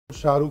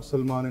Shah Rukh,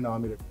 Salman and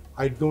Amir.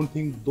 I don't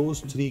think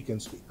those three can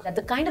speak. That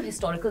the kind of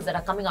historicals that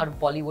are coming out of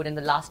Bollywood in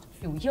the last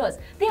few years,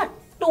 they are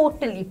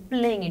totally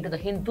playing into the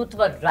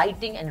Hindutva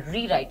writing and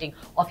rewriting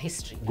of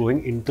history.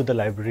 Going into the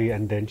library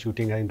and then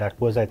shooting, and that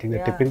was, I think,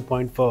 the tipping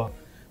point for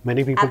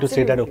many people to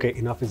say that, okay,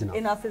 enough is enough.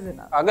 Enough is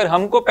enough. अगर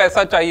हमको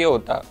पैसा चाहिए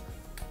होता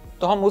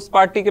तो हम उस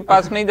party के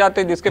पास नहीं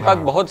जाते जिसके पास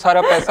बहुत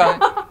सारा पैसा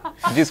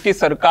है, जिसकी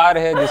सरकार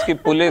है, जिसकी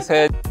पुलिस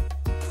है.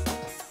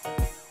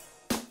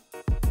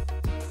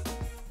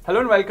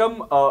 Hello and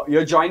welcome.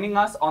 You're joining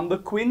us on the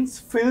Quint's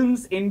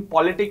Films in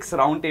Politics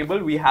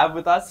Roundtable. We have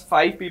with us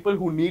 5 people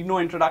who need no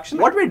introduction.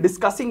 What we're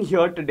discussing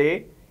here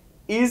today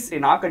is,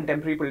 in our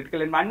contemporary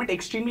political environment,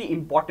 extremely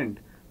important.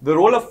 The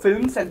role of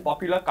films and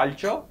popular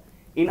culture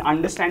in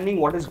understanding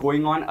what is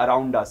going on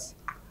around us.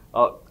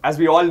 As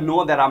we all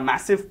know, there are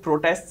massive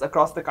protests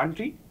across the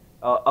country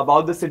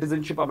about the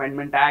Citizenship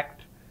Amendment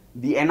Act,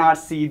 the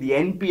NRC, the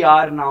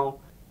NPR now,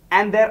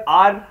 and there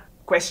are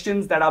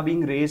questions that are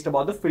being raised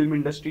about the film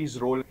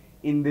industry's role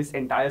in this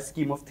entire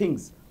scheme of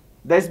things.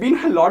 There's been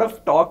a lot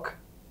of talk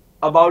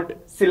about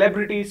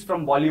celebrities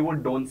from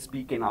Bollywood don't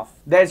speak enough.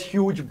 There's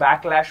huge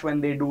backlash when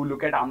they do.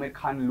 Look at Amir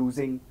Khan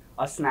losing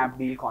a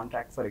Snapdeal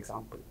contract, for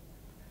example.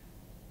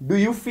 Do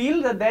you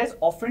feel that there's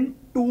often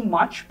too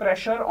much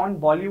pressure on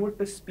Bollywood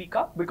to speak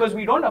up? Because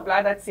we don't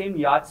apply that same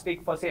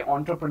yardstick for, say,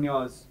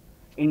 entrepreneurs,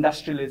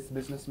 industrialists,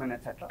 businessmen,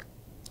 etc.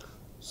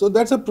 So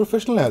that's a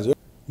professional hazard.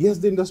 Yes,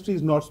 the industry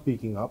is not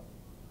speaking up.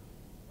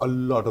 A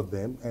lot of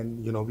them,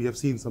 and you know, we have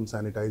seen some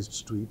sanitized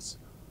streets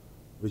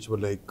which were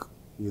like,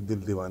 ye dil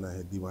diwana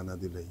hai, diwana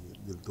dil hai,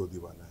 dil to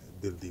diwana hai,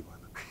 dil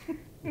diwana.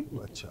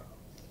 Acha.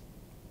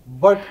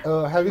 But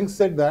having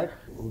said that,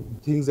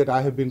 things that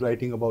I have been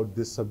writing about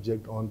this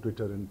subject on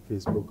Twitter and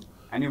Facebook.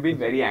 And you've been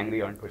very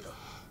angry on Twitter.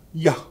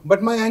 Yeah,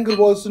 but my anger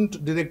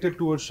wasn't directed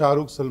towards Shah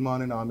Rukh,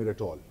 Salman and Amir at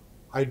all.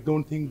 I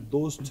don't think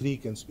those three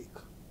can speak.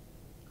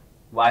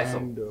 Why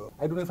and, so?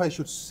 I don't know if I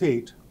should say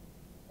it.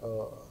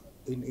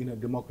 In a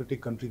democratic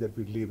country that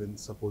we live in,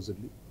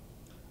 supposedly,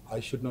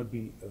 I should not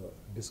be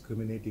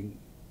discriminating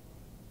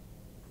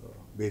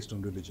based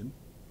on religion,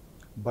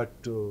 but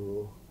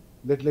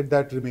let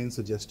that remain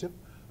suggestive.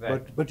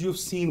 Right. But you've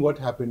seen what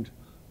happened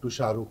to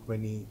Shah Rukh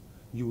when he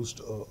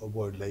used a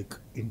word like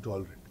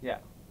intolerant. Yeah.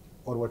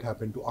 Or what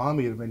happened to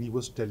Amir when he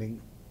was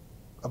telling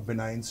a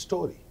benign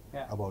story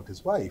about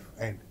his wife,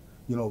 and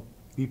you know,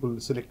 people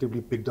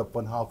selectively picked up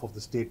one half of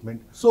the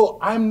statement. So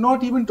I'm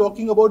not even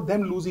talking about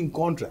them losing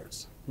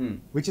contracts.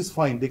 Which is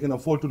fine. They can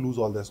afford to lose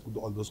all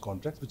those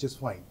contracts, which is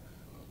fine.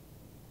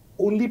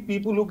 Only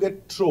people who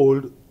get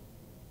trolled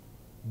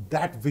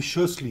that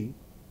viciously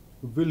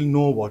will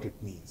know what it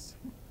means.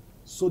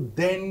 So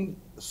then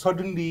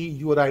suddenly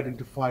you are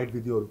identified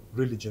with your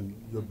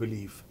religion, your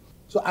belief.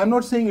 So I'm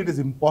not saying it is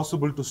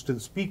impossible to still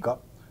speak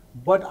up,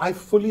 but I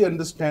fully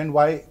understand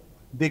why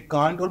they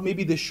can't, or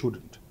maybe they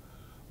shouldn't.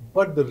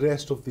 But the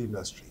rest of the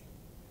industry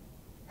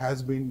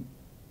has been,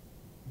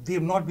 they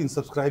have not been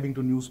subscribing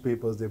to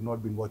newspapers, they have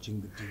not been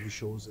watching the TV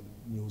shows and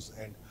news,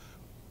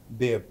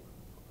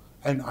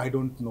 and I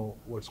don't know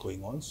what's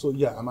going on. So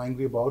yeah, I'm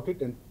angry about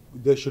it, and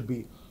there should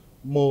be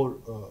more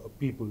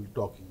people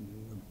talking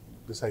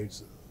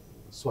besides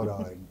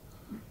Swara and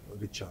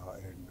Richa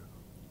and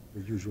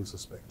the usual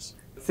suspects.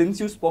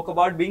 Since you spoke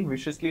about being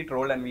viciously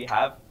trolled, and we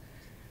have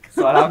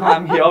Swara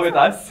ma'am here with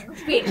us,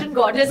 Patron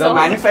goddess the of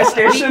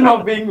manifestation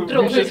of being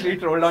viciously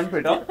trolled on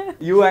Twitter.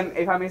 You and,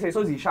 if I may say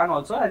so, Zishan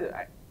also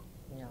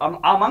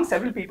among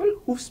several people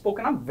who've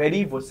spoken up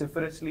very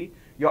vociferously.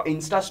 Your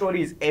Insta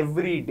stories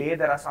every day,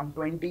 there are some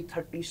 20,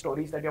 30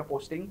 stories that you're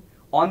posting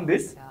on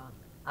this. Yeah,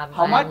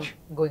 I'm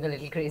going a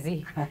little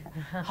crazy.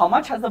 How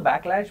much has the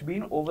backlash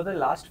been over the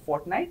last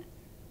fortnight?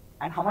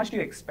 And how much do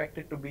you expect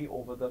it to be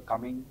over the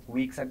coming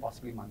weeks and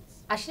possibly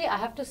months? Actually, I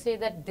have to say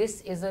that this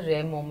is a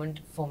rare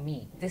moment for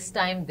me. This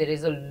time, there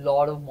is a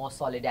lot of more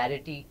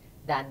solidarity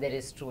than there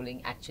is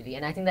trolling, actually.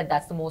 And I think that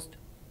that's the most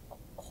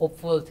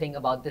hopeful thing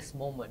about this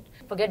moment.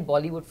 Forget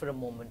Bollywood for a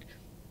moment.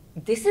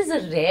 This is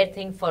a rare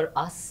thing for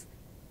us,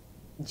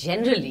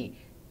 generally,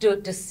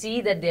 to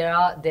see that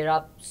there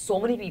are so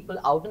many people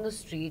out in the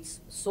streets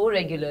so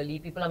regularly.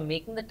 People are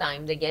making the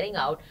time, they're getting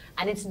out,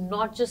 and it's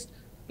not just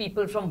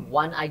people from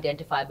one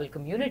identifiable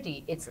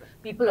community. It's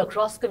people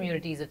across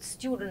communities, it's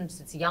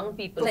students, it's young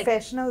people.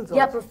 Professionals like,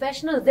 yeah, also.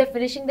 Professionals. They're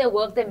finishing their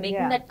work, they're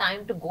making that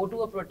time to go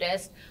to a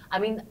protest. I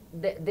mean,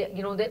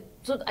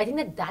 so I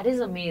think that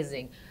is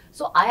amazing.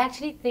 So I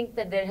actually think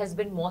that there has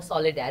been more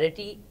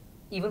solidarity,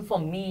 even for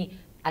me,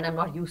 and I'm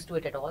not used to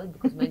it at all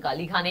because मैं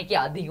गाली खाने की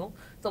आदी हूँ,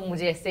 तो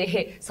मुझे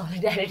ऐसे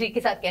solidarity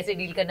के साथ कैसे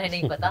deal करना है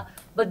नहीं पता.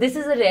 But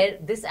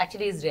this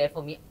actually is rare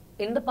for me.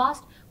 In the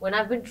past, when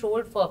I've been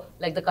trolled for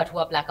like the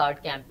Kathua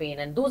placard campaign,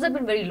 and those have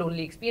been very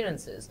lonely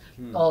experiences,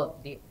 or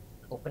the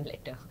open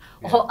letter,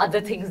 or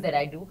other things that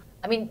I do.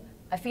 I mean,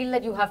 I feel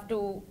that you have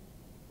to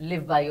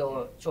live by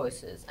your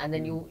choices, and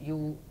then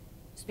you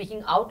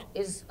speaking out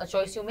is a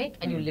choice you make,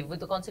 and you live with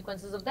the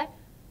consequences of that.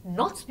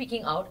 Not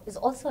speaking out is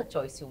also a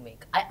choice you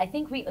make. I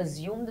think we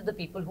assume that the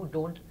people who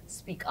don't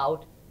speak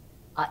out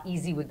are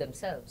easy with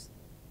themselves.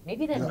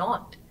 Maybe they're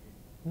not.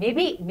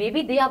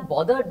 maybe they are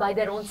bothered by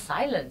their own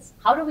silence.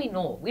 How do we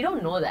know? We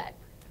don't know that.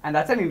 And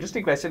that's an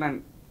interesting question,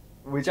 and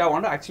which I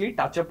want to actually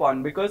touch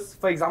upon, because,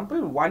 for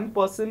example, one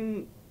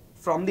person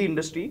from the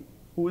industry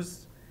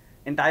whose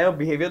entire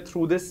behavior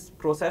through this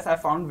process I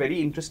found very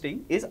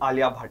interesting is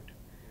Alia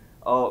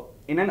Bhatt.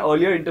 In an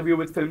earlier interview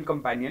with Film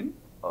Companion,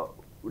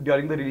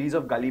 during the release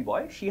of Gully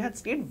Boy, she had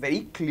stayed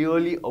very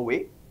clearly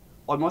away,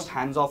 almost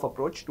hands-off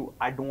approach to,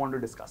 I don't want to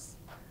discuss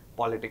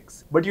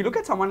politics. But you look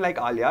at someone like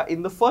Alia,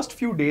 in the first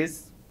few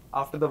days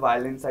after the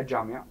violence at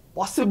Jamia,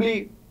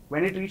 possibly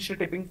when it reached a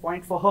tipping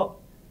point for her,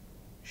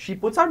 she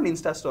puts out an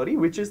Insta story,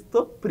 which is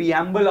the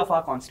preamble of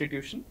our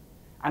constitution.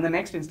 And the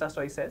next Insta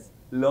story says,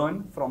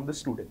 learn from the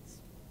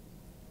students.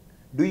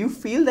 Do you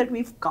feel that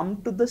we've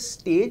come to the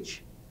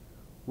stage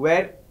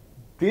where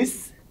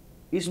this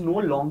is no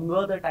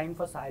longer the time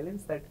for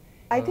silence? That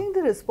I think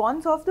the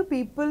response of the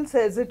people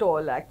says it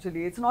all,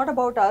 actually. It's not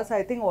about us.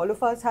 I think all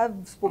of us have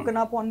spoken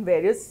up on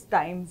various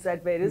times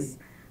at various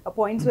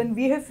points when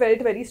we have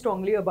felt very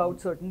strongly about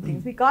certain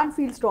things. We can't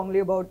feel strongly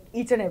about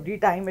each and every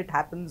time it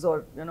happens,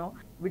 or, you know,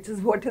 which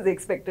is what is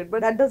expected.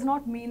 But that does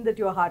not mean that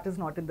your heart is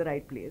not in the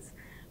right place.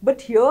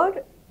 But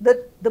here,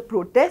 the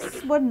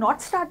protests were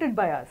not started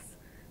by us.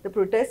 The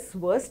protests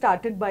were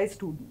started by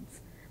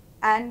students.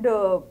 And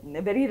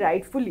very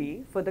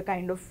rightfully, for the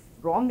kind of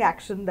wrong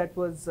action that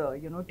was,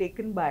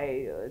 taken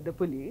by the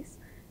police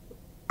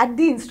at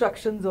the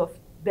instructions of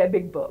their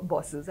big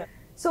bosses.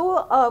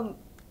 So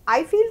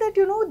I feel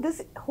that,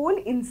 this whole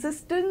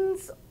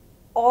insistence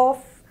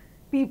of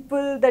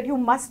people that you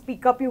must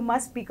speak up, you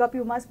must speak up,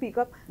 you must speak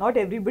up. Not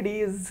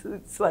everybody is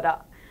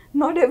Swara.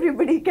 Not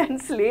everybody can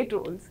slay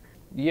trolls.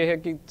 ये है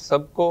कि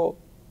सबको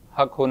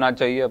हक होना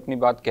चाहिए अपनी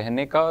बात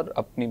कहने का और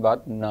अपनी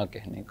बात ना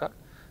कहने का.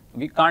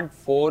 We can't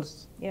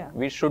force,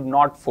 we should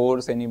not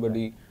force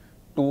anybody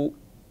to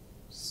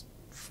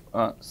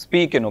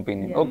speak an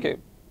opinion. Okay,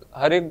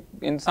 हर एक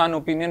इंसान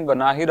ओपिनियन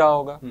बना ही रहा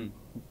होगा.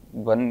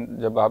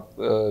 जब आप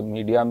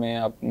मीडिया में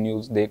आप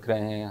न्यूज़ देख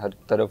रहे हैं, हर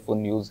तरफ वो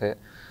न्यूज़ है,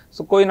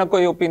 सो कोई ना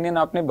कोई ओपिनियन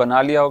आपने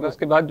बना लिया होगा.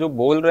 उसके बाद जो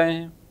बोल रहे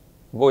हैं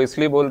वो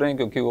इसलिए बोल रहे हैं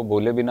क्योंकि वो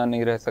बोले बिना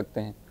नहीं रह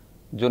सकते हैं.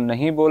 जो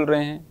नहीं बोल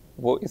रहे हैं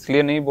वो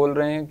इसलिए नहीं बोल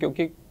रहे हैं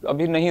क्योंकि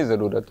अभी नहीं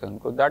ज़रूरत है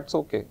उनको. That's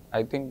okay.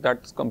 I think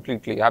that's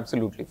completely,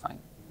 absolutely fine.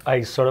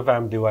 I sort of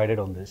am divided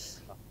on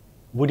this.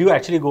 Would you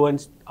actually go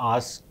and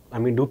ask, I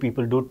mean,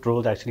 do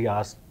trolls actually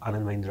ask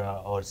Anand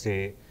Mahindra or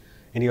say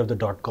any of the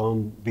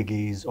 .com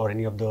biggies or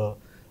any of the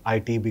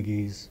IT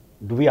biggies?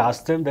 Do we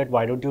ask them that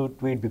why don't you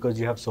tweet because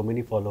you have so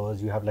many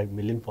followers, you have like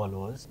million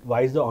followers?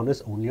 Why is the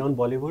onus only on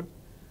Bollywood?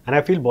 And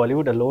I feel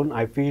Bollywood alone,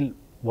 I feel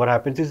what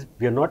happens is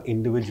we are not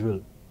individual.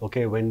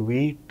 Okay, when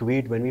we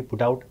tweet, when we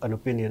put out an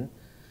opinion,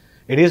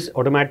 it is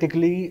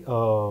automatically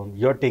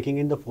you're taking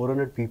in the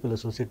 400 people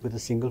associated with a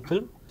single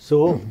film.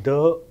 So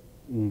the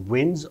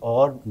wins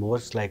or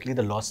most likely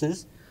the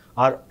losses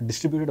are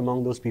distributed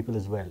among those people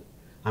as well.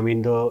 I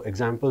mean, the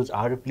examples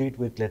are replete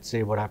with, let's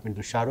say, what happened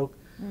to Shah Rukh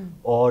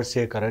or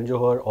say Karan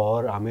Johar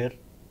or Amir,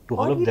 to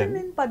all of them.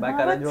 In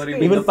Padmavat's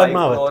case. Even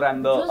Padmavat.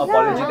 And the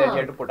apology that he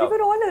had to put out. They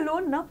were all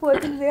alone, na?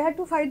 They had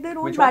to fight their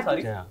own Which battle.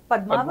 one, sorry? Yeah.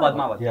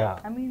 Padmavat. Yeah.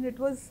 I mean, it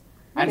was...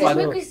 And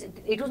because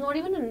it was not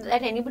even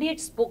that anybody had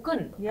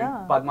spoken.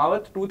 Yeah.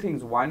 Padmavat, two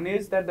things. One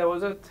is that there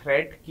was a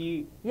threat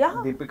that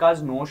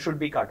Deepika's nose should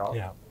be cut off.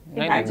 Yeah.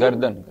 नहीं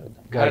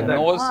गर्दन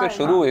knows से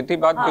शुरू हुई थी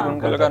बात, फिर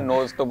उनको लगा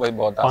नोज तो भाई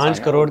बहुत आसान है. 5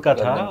 करोड़ का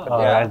था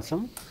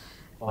ransom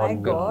और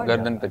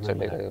गर्दन पे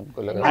चले गए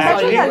उनको लगा.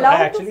 I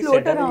actually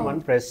said that in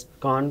one press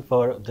con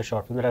for the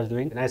short film that I was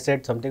doing, and I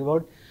said something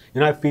about,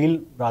 I feel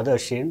rather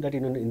ashamed that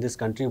in this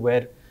country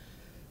where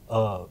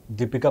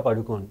Deepika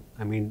Padukone,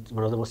 I mean,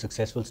 one of the most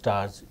successful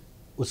stars,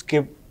 उसके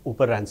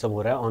ऊपर ransom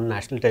हो रहा है on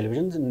national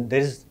television, and there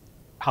is,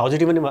 how is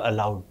it even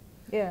allowed?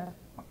 Yeah.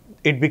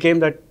 It became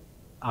that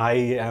I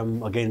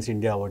am against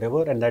India or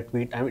whatever, and that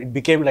tweet, I mean, it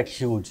became like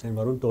huge. And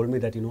Varun told me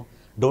that,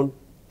 don't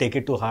take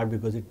it too hard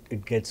because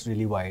it gets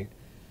really wild.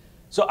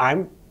 So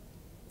I'm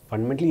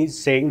fundamentally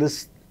saying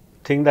this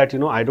thing that,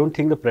 I don't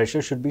think the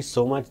pressure should be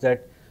so much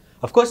that,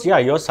 of course, yeah,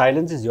 your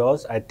silence is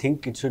yours. I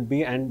think it should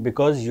be, and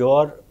because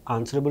you're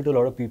answerable to a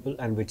lot of people,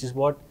 and which is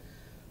what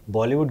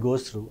Bollywood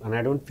goes through, and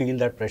I don't feel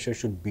that pressure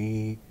should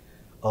be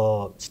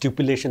a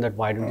stipulation that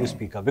why don't you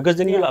speak up, because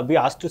then you'll be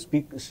asked to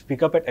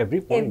speak up at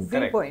every point.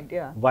 Every point,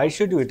 yeah. Why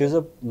should you? It is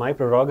my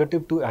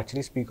prerogative to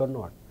actually speak or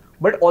not.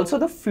 But also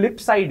the flip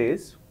side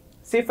is,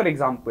 say for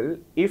example,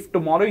 if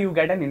tomorrow you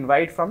get an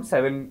invite from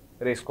 7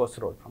 Racecourse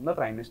Road, from the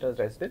Prime Minister's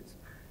residence,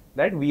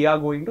 that we are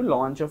going to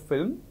launch a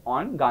film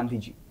on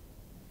Gandhiji.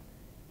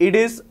 It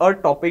is a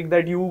topic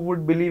that you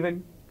would believe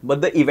in, but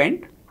the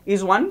event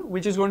is one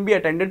which is going to be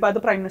attended by the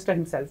Prime Minister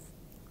himself.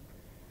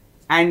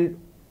 And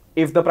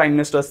if the Prime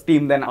Minister's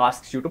team then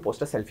asks you to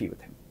post a selfie with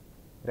him,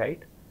 right?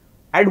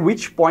 At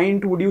which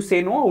point would you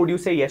say no or would you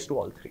say yes to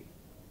all three?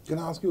 Can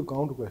I ask you a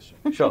counter question?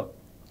 Sure.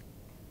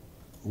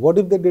 What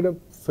if they did a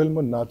film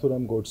on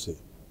Nathuram Godse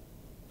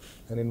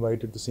and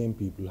invited the same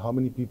people? How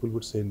many people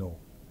would say no?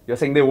 You're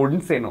saying they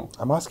wouldn't say no?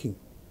 I'm asking.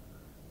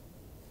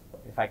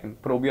 If I can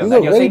probe you on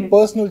These that, are very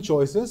personal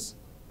choices.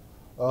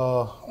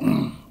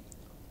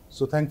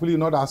 So thankfully, you're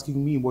not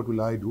asking me what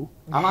will I do.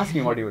 I'm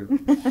asking what you will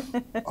do.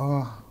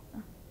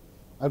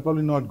 I'll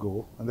probably not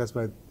go, and that's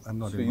why I'm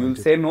not. So invited. you'll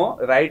say no,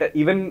 right?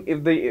 Even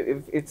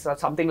if it's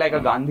something like a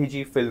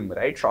Gandhiji film,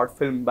 right? Short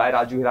film by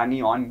Raju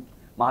Hirani on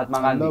Mahatma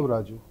I Gandhi. love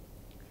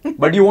Raju.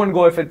 But you won't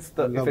go if it's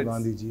the. I love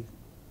Gandhiji.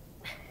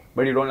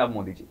 But you don't love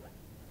Modi ji.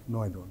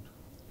 No, I don't.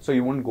 So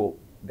you won't go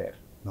there.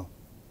 No.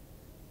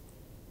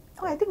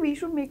 Oh, I think we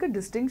should make a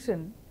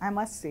distinction, I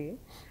must say.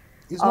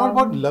 It's not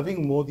about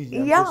loving Modi ji.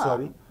 I'm yeah. so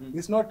sorry.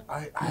 It's not.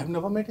 I have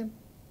never met him,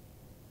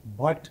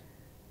 but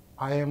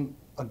I am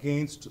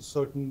against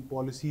certain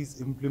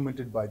policies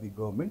implemented by the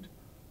government.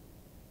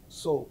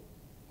 So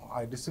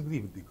I disagree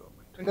with the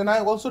government. And then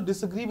I also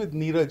disagree with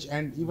Neeraj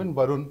and even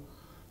Varun.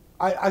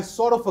 I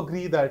sort of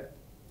agree that,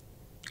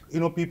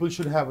 people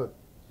should have a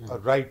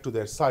right to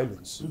their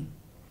silence.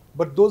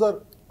 But those are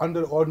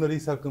under ordinary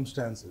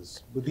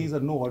circumstances. But these are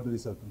no ordinary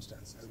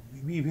circumstances.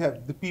 We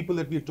have, the people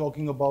that we're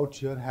talking about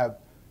here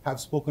have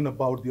spoken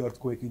about the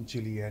earthquake in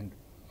Chile and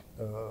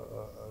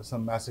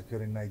some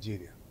massacre in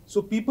Nigeria.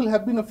 So people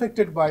have been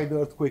affected by the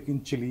earthquake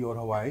in Chile or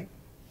Hawaii.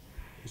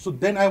 So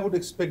then I would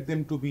expect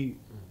them to be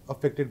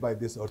affected by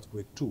this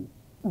earthquake too.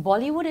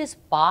 Bollywood is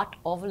part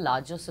of a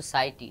larger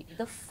society.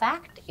 The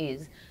fact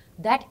is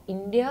that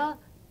India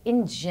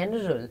in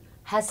general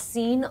has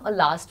seen a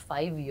last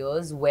 5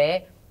 years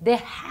where there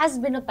has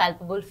been a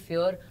palpable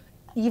fear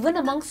even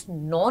amongst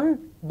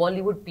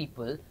non-Bollywood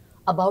people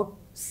about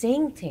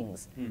saying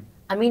things.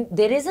 I mean,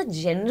 there is a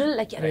general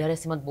like,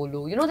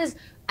 this,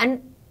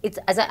 and it's,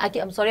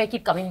 I'm sorry I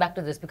keep coming back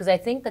to this because I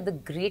think that the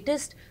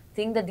greatest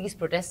thing that these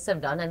protests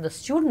have done, and the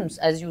students,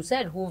 as you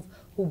said, who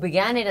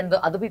began it, and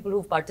the other people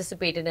who've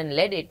participated and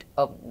led it,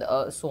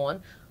 so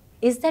on,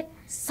 is that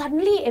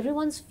suddenly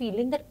everyone's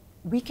feeling that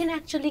we can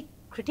actually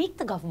critique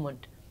the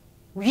government.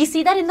 We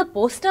see that in the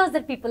posters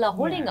that people are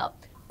holding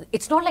up.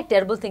 It's not like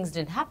terrible things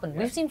didn't happen.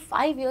 We've seen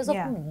 5 years of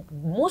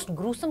most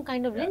gruesome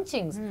kind of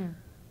lynchings.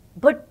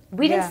 But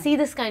we didn't see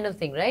this kind of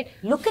thing, right?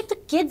 Look at the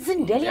kids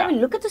in Delhi. I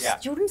mean, look at the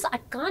students.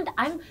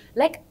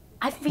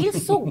 I feel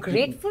so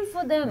grateful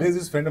for them. There's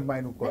this friend of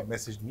mine who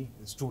messaged me,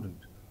 a student.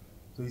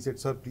 So he said,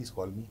 sir, please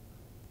call me.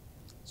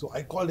 So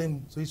I called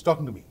him. So he's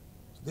talking to me.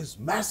 So there's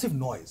massive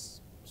noise.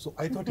 So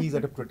I thought he's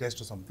at a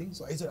protest or something.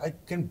 So I said, I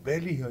can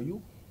barely hear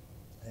you.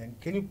 And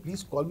can you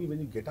please call me when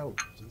you get out?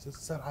 So he says,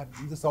 sir,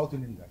 he's a South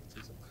Indian guy. So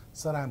he said,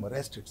 sir, I'm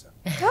arrested, sir.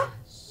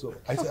 So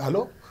I said,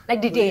 hello?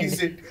 Like detained.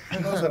 So he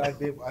said, no, sir,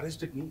 they've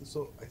arrested me.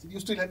 So I said, you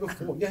still have your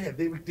phone? Yeah,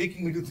 they were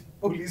taking me to the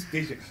police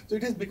station. So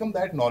it has become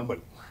that normal.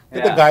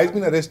 That the guy's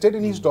been arrested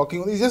and he's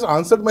talking. He just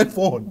answered my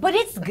phone. But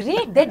it's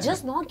great. They're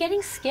just not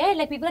getting scared.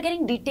 Like people are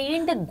getting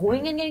detained. They're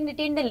going and getting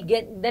detained.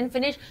 They'll then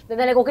finish. Then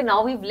they're like, okay,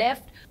 now we've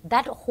left.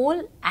 That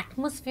whole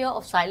atmosphere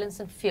of silence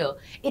and fear,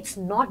 it's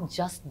not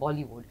just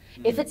Bollywood.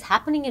 If it's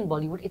happening in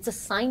Bollywood, it's a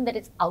sign that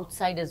it's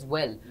outside as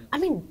well. I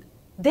mean,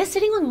 they're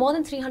sitting on more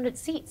than 300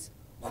 seats.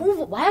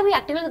 Why are we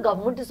acting like the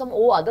government is some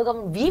other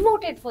government? We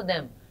voted for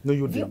them. No,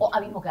 you didn't.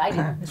 Okay, I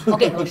didn't.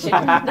 Okay, oh shit.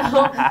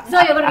 No,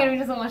 so you're going to get me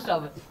into so much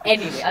trouble.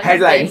 Anyway.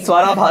 Headline,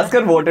 Swara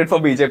Bhasker voted for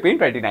BJP in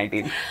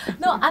 2019.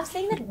 No, I'm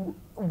saying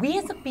that we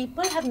as a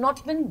people have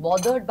not been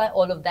bothered by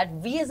all of that.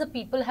 We as a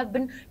people have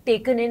been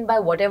taken in by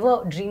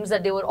whatever dreams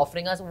that they were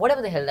offering us,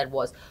 whatever the hell that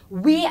was.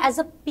 We as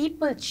a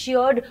people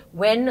cheered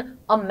when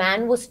a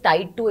man was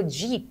tied to a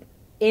jeep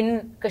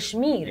in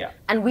Kashmir. Yeah.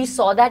 And we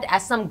saw that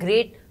as some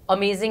great,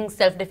 amazing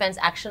self-defense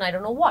action, I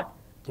don't know what.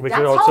 Which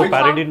was also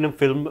parodied in a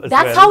film as well.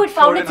 That's how it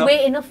found its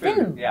way in a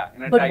film. Yeah,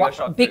 in a but Tiger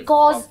Shroff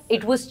because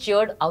it was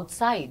cheered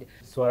outside.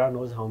 Swara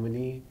knows how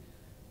many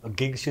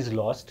gigs she's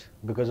lost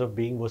because of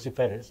being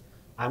vociferous.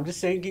 I'm just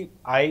saying,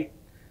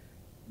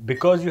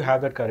 because you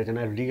have that courage, and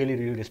I really,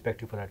 really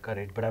respect you for that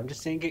courage, but I'm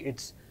just saying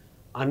it's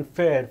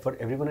unfair for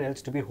everyone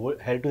else to be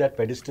held to that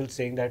pedestal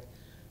saying that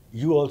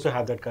you also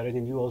have that courage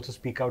and you also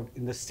speak out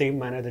in the same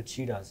manner that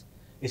she does.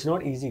 It's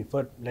not easy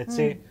for, let's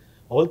say,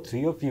 all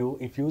three of you,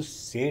 if you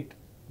say it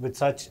with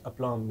such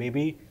aplomb,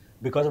 maybe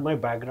because of my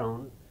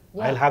background,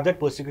 I'll have that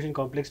persecution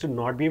complex to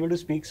not be able to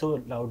speak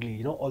so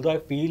loudly, although I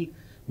feel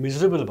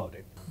miserable about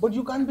it. But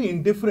you can't be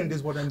indifferent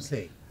is what I'm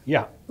saying.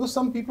 Yeah. So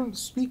some people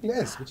speak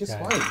less, which is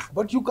fine.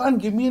 But you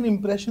can't give me an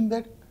impression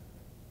that,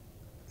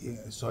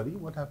 sorry,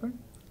 what happened?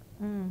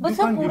 But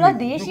sir, pura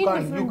desh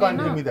hi different. You can't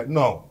give me that.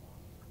 No.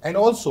 And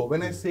also,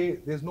 when I say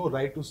there's no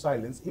right to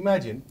silence,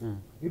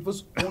 imagine it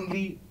was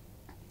only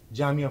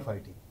Jamia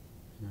fighting.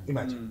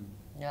 Imagine.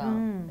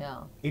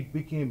 Yeah. It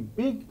became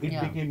big, it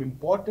became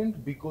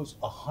important because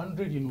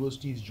 100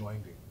 universities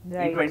joined it.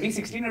 Right. In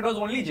 2016, it was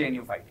only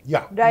JNU fighting.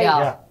 Yeah. Right.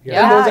 Yeah.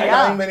 There was a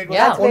time when it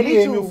was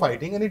only AMU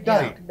fighting and it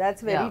died.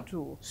 That's very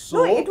true.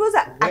 So no, it was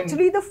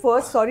actually the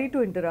first, sorry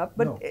to interrupt,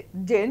 but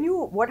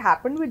JNU, what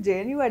happened with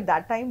JNU at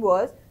that time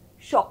was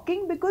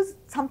shocking because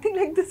something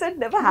like this had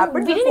never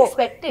happened before. We didn't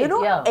expect it.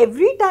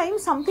 Every time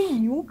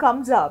something new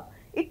comes up,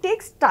 it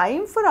takes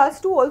time for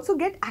us to also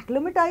get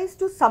acclimatized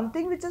to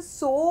something which is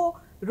so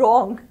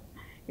wrong.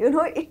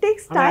 It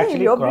takes time.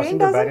 Actually, your brain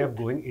doesn't. The barrier of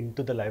going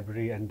into the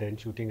library and then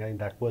shooting, and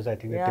that was, I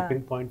think, the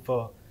tipping point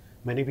for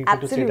many people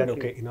to say that,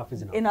 Absolutely. okay, enough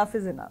is enough. Enough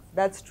is enough.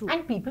 That's true.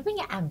 And people being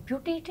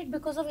amputated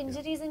because of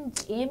injuries in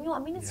AMU, I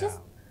mean, it's Yeah.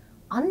 just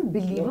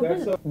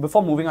unbelievable.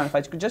 Before moving on, if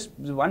I could just,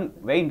 one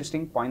very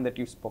interesting point that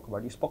you spoke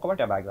about. You spoke about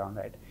your background,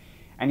 right?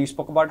 And you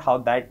spoke about how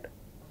that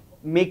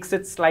makes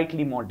it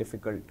slightly more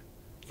difficult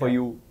for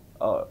you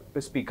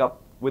to speak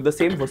up with the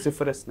same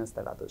vociferousness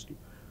that others do.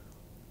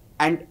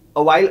 And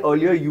a while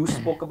earlier, you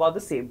spoke about the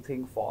same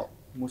thing for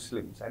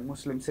Muslims and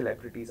Muslim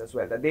celebrities as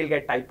well, that they'll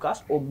get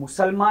typecast, oh,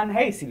 Musalman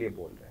hai isliye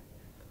bol rahe.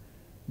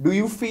 Do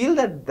you feel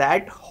that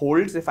that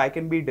holds, if I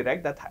can be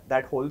direct,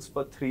 that holds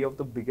for three of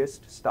the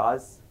biggest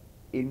stars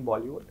in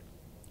Bollywood?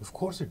 Of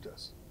course it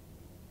does.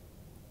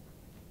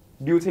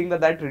 Do you think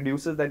that that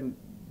reduces, then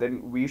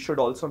we should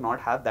also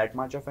not have that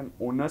much of an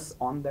onus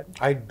on them?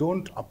 I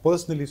don't,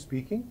 personally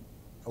speaking,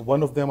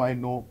 one of them I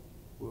know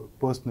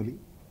personally,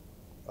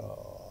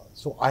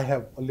 so I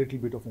have a little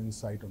bit of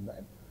insight on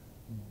that.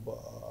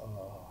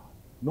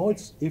 No,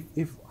 it's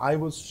if I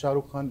was Shah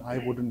Rukh Khan, I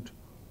wouldn't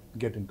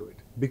get into it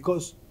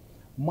because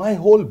my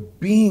whole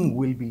being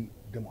will be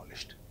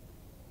demolished.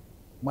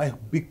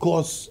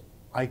 Because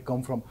I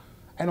come from,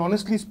 and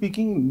honestly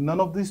speaking, none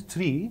of these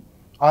three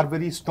are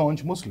very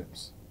staunch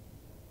Muslims.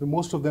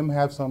 Most of them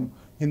have some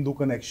Hindu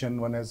connection.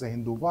 One has a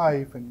Hindu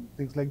wife and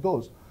things like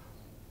those.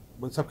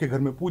 But सबके घर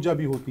में पूजा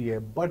भी होती है.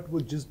 But वो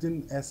जिस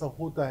दिन ऐसा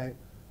होता है,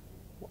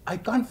 I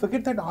can't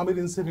forget that Amir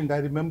incident. I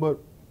remember,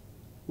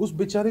 उस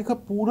बेचारे का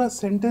पूरा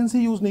sentence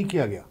ही use नहीं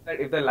किया गया.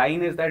 If the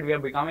line is that we are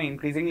becoming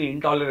increasingly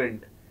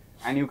intolerant,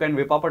 and you can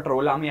whip up a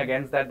troll army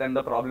against that, then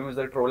the problem is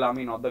the troll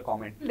army, not the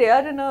comment. They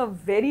are in a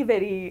very,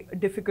 very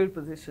difficult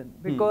position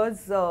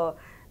because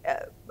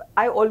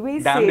I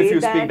always Damned say if you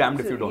that, speak, damned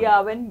if you don't.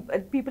 Yeah, when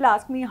people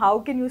ask me how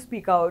can you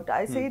speak out,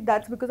 I say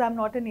that's because I'm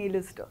not an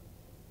A-lister,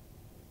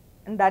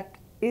 and that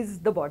is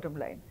the bottom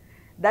line.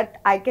 That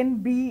I can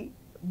be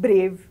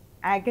brave,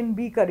 I can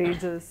be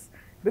courageous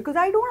because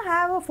I don't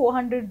have a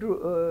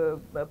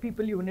 400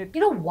 people unit.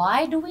 You know,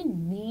 why do we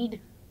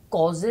need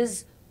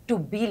causes to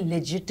be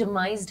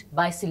legitimized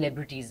by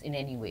celebrities in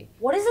any way?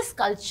 What is this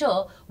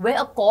culture where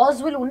a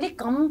cause will only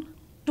come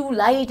to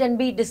light and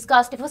be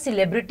discussed if a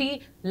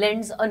celebrity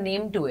lends a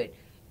name to it?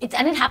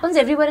 And it happens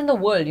everywhere in the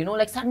world, you know,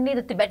 like suddenly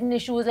the Tibetan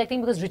issue is, I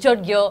think, because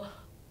Richard Gere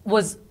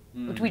was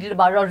tweeted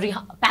about it,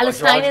 or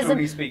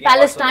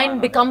Palestine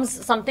becomes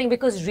something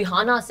because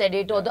Rihanna said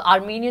it, or the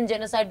Armenian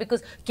genocide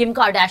because Kim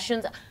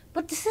Kardashian's.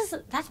 But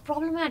that's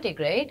problematic,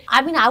 right?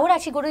 I mean, I would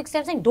actually go to the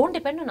extent of saying, don't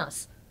depend on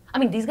us. I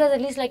mean, these guys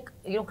at least, like,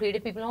 you know,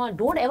 creative people,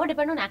 don't ever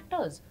depend on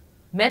actors.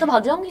 मैं तो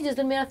भाग जाऊंगी जिस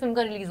दिन मेरा film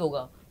का release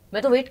होगा.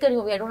 मैं तो wait कर रही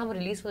हूँ. I don't have a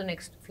release for the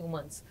next few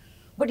months.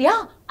 But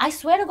yeah, I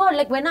swear to God,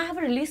 like when I have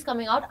a release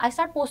coming out, I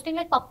start posting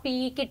like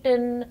puppy,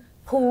 kitten,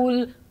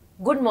 pool,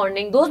 good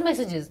morning, those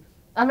messages.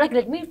 I'm like,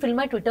 let me fill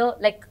my Twitter,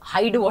 like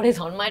hide what is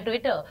on my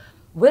Twitter.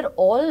 We're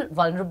all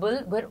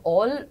vulnerable. We're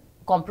all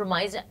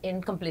compromised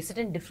and complicit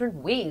in different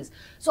ways.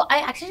 So I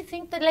actually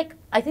think that, like,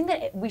 I think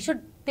that we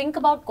should think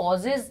about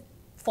causes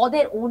for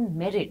their own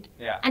merit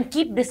and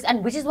keep this,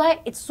 and which is why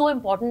it's so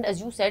important,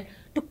 as you said,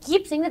 to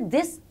keep saying that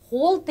this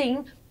whole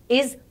thing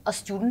is a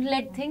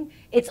student-led thing.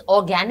 It's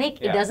organic.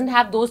 It doesn't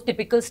have those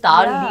typical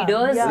star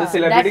leaders. The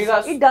celebrities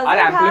are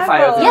Yeah,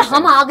 amplifiers. Yeah,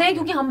 हम आ गए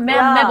क्योंकि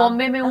मैं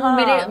बॉम्बे में हूँ,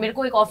 मेरे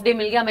को एक off day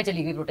मिल गया, मैं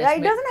चली गई protest में.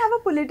 It doesn't have a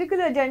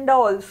political agenda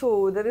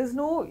also. There is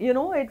no, you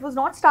know, it was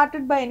not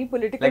started by any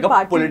political like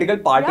party. a political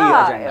party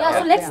agenda.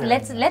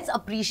 Yeah, so let's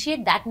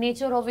appreciate that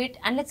nature of it,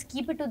 and let's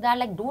keep it to that.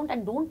 Like,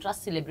 don't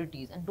trust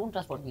celebrities and don't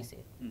trust what we say.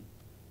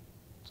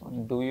 So,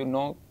 do you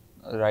know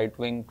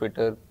right-wing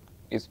Twitter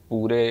इस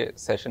पूरे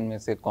session में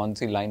से कौन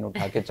सी line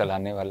उठा के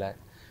चलाने वाला है?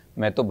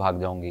 मैं तो भाग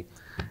जाऊंगी.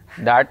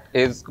 That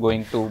is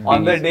going to be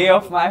on the day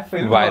of my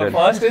film viral.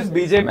 First is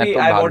BJP.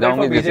 I voted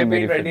for BJP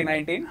in film.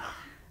 2019,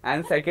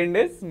 and second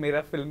is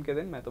मेरा film के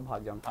दिन मैं तो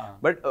भाग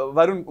जाऊंगा. But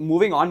Varun,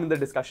 moving on in the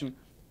discussion,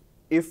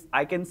 if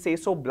I can say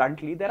so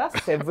bluntly, there are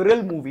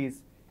several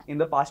movies in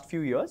the past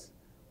few years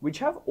which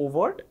have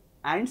overt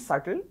and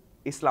subtle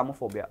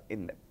Islamophobia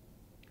in them.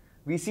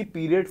 We see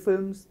period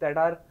films that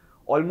are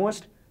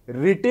almost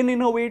written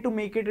in a way to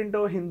make it into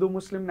a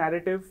Hindu-Muslim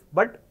narrative.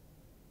 But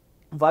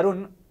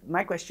Varun,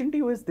 my question to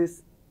you is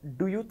this: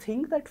 do you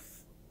think that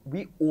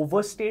we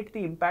overstate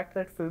the impact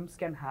that films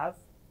can have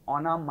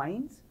on our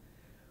minds?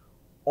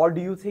 Or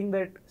do you think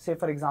that, say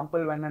for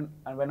example,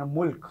 when a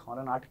Mulk or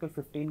an Article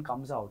 15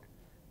 comes out,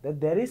 that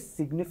there is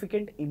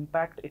significant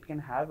impact it can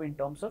have in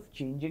terms of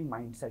changing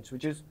mindsets,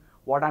 which is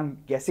what I'm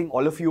guessing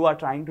all of you are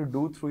trying to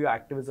do through your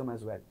activism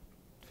as well?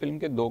 Film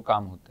के दो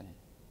काम होते हैं.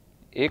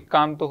 एक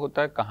काम तो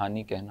होता है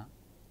कहानी कहना,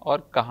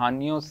 और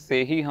कहानियों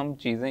से ही हम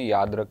चीज़ें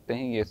याद रखते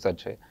हैं, ये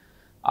सच है.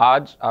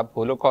 आज आप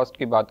होलोकॉस्ट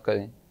की बात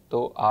करें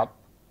तो आप,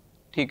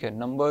 ठीक है,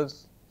 नंबर्स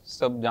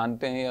सब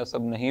जानते हैं या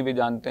सब नहीं भी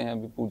जानते हैं.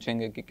 अभी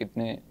पूछेंगे कि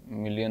कितने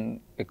मिलियन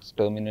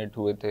एक्सटर्मिनेट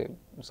हुए थे,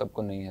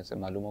 सबको नहीं ऐसे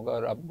मालूम होगा,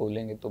 और आप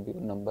बोलेंगे तो भी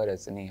वो नंबर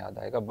ऐसे नहीं याद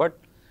आएगा. बट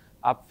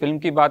आप फिल्म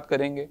की बात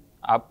करेंगे,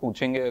 आप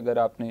पूछेंगे अगर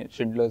आपने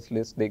शिंडलर्स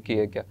लिस्ट देखी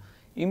है क्या,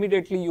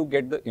 immediately you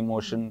get the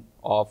emotion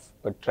of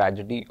a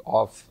tragedy,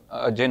 of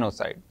a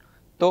genocide.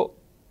 तो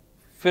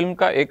फिल्म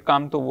का एक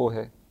काम तो वो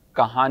है.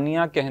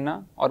 कहानियाँ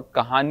कहना और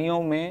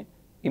कहानियों में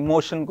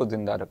इमोशन को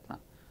जिंदा रखना,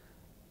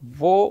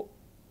 वो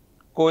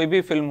कोई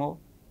भी फिल्म हो,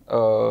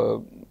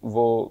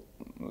 वो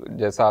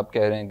जैसा आप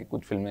कह रहे हैं कि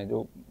कुछ फिल्में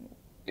जो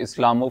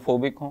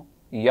इस्लामोफोबिक हों,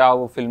 या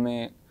वो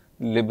फिल्में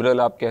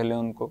लिबरल आप कह लें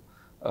उनको,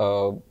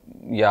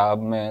 या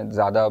मैं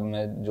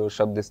जो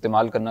शब्द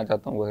इस्तेमाल करना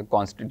चाहता हूँ वो है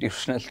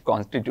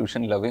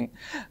कॉन्स्टिट्यूशन लविंग,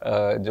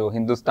 जो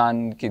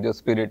हिंदुस्तान की जो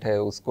स्पिरिट है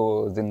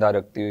उसको जिंदा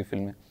रखती हुई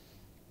फिल्में,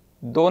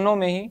 दोनों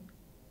में ही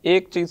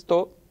एक चीज़ तो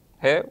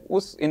है,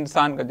 उस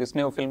इंसान का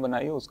जिसने वो फिल्म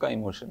बनाई है उसका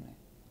इमोशन है।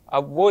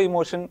 अब वो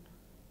इमोशन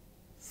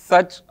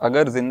सच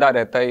अगर जिंदा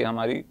रहता है,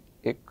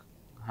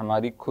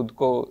 हमारी खुद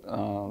को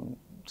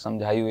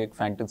समझाई हुई एक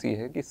फैंटेसी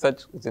है कि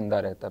सच जिंदा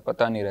रहता है,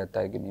 पता नहीं रहता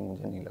है कि नहीं,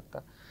 मुझे नहीं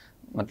लगता,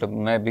 मतलब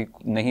मैं भी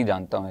नहीं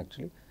जानता हूँ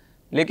एक्चुअली,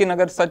 लेकिन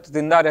अगर सच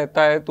जिंदा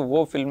रहता है तो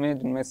वो फिल्में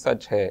जिनमें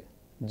सच है,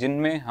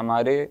 जिनमें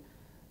हमारे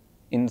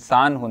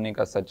इंसान होने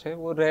का सच है,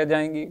 वो रह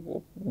जाएंगी।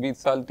 वो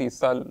 20 साल 30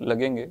 साल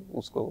लगेंगे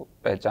उसको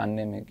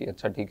पहचानने में कि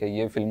अच्छा ठीक है,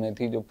 ये फिल्में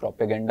थी जो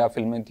प्रोपेगेंडा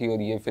फिल्में थी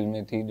और ये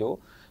फिल्में थी जो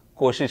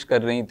कोशिश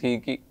कर रही थी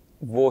कि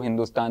वो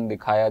हिंदुस्तान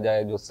दिखाया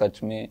जाए जो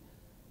सच में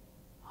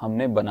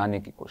हमने बनाने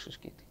की कोशिश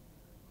की थी।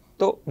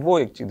 तो वो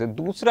एक चीज़ है।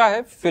 दूसरा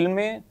है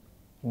फिल्में,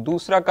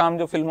 दूसरा काम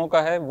जो फिल्मों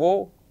का है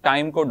वो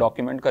टाइम को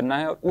डॉक्यूमेंट करना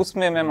है, और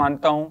उसमें मैं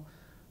मानता हूँ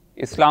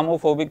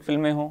इस्लामोफोबिक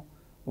फिल्में हों,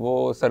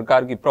 वो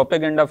सरकार की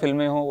प्रोपेगेंडा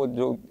फिल्में हों, वो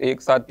जो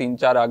एक साथ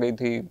 3-4 आ गई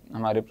थी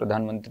हमारे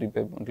प्रधानमंत्री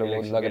पे, मतलब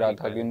वो लग रहा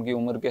था कि उनकी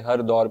उम्र के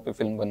हर दौर पे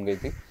फिल्म बन गई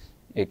थी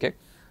एक एक,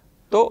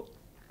 तो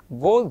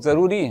वो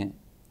ज़रूरी हैं,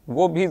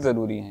 वो भी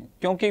ज़रूरी हैं,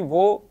 क्योंकि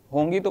वो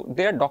होंगी तो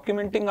they are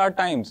documenting our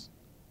times,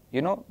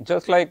 you know,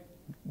 just like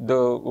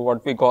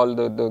what we call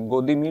the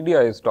Godi media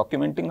is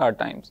documenting our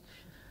times.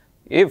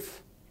 If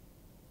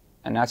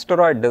an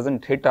asteroid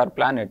doesn't hit our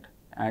planet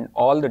and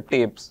all the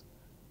tapes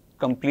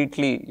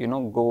completely, you know,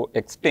 go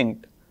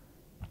extinct,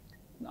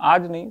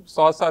 आज नहीं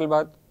 100 साल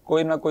बाद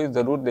कोई ना कोई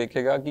ज़रूर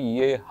देखेगा कि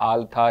ये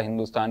हाल था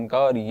हिंदुस्तान का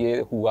और ये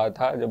हुआ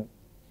था जब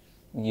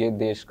ये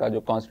देश का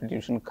जो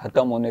कॉन्स्टिट्यूशन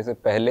ख़त्म होने से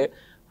पहले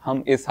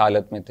हम इस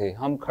हालत में थे,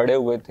 हम खड़े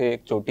हुए थे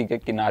एक चोटी के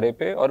किनारे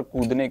पे और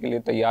कूदने के लिए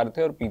तैयार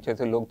थे और पीछे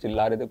से लोग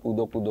चिल्ला रहे थे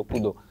कूदो कूदो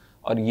कूदो,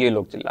 और ये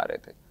लोग चिल्ला रहे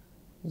थे।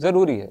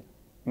 ज़रूरी है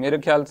मेरे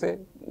ख्याल से,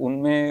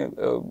 उनमें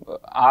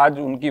आज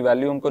उनकी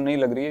वैल्यू हमको नहीं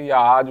लग रही है, या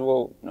आज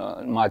वो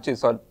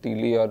माचिस और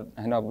तीली और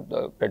है ना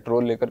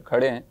पेट्रोल लेकर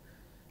खड़े हैं,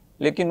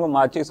 लेकिन वो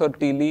माचिस और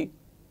तीली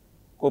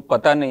को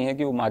पता नहीं है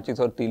कि वो माचिस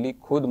और तीली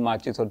खुद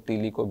माचिस और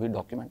तीली को भी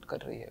डॉक्यूमेंट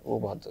कर रही है, वो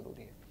बहुत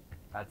ज़रूरी है।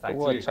 That's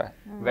actually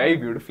very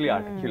beautifully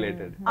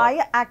articulated.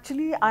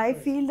 I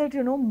feel that,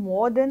 you know,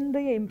 more than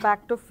the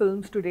impact of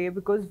films today,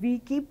 because we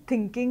keep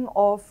thinking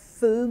of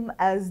film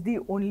as the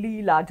only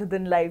larger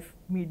than life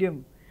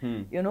medium,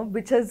 you know,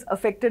 which has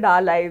affected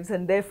our lives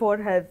and therefore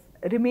has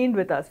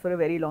remained with us for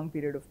a very long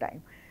period of time.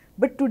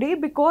 But today,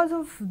 because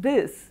of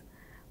this,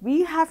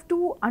 we have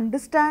to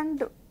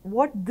understand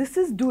what this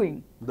is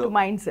doing to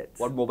mindsets.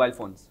 What mobile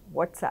phones?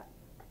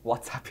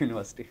 WhatsApp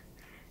University.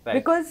 Right.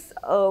 Because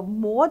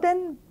more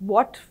than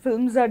what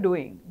films are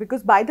doing,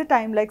 because by the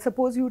time, like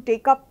suppose you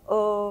take up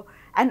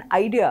an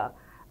idea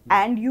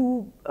and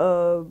you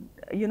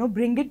know,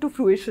 bring it to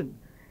fruition,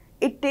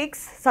 it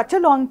takes such a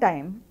long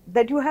time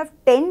that you have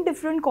 10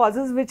 different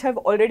causes which have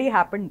already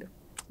happened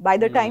by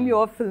the time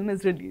your film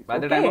is released. By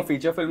the time a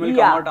feature film will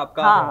come out,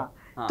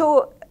 aapka.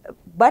 So,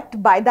 but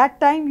by that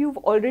time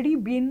you've already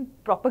been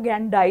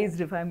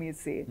propagandized, if I may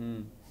say,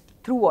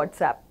 through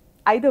WhatsApp.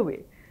 Either way.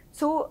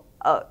 So,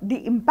 the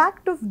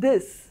impact of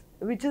this,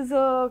 which is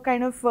a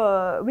kind of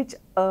which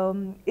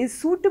is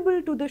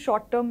suitable to the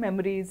short-term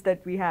memories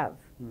that we have,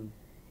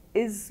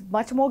 is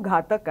much more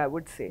ghatak, I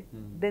would say,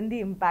 than the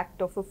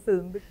impact of a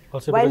film.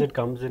 Also, because it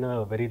comes in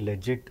a very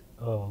legit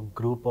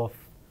group of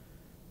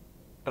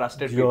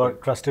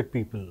trusted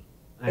people,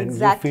 and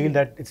you feel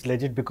that it's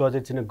legit because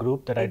it's in a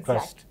group that I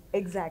trust.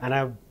 Exactly. And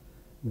I've,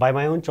 by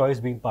my own choice,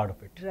 been part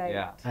of it. Right.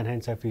 Yeah. And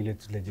hence I feel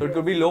it's legit. So it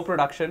could be low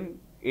production,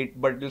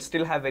 but it'll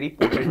still have very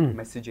potent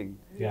messaging.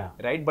 Yeah.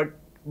 Right.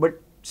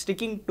 But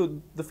sticking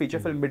to the feature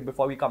film bit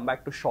before we come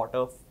back to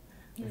shorter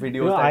videos.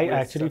 You know, I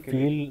actually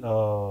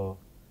feel.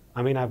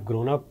 I mean, I've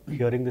grown up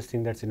hearing this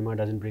thing that cinema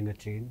doesn't bring a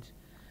change.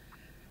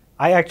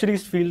 I actually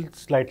feel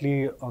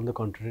slightly on the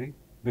contrary,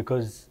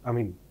 because I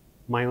mean,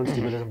 my own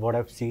stimulus of what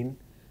I've seen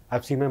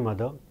my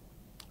mother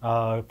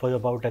for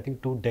about, I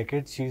think, 2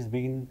 decades. She's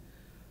been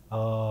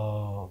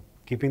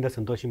keeping the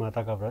Santoshi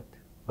Mata ka vrat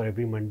for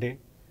every Monday,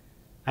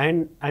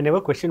 and I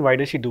never questioned why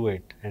does she do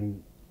it,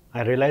 and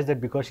I realized that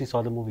because she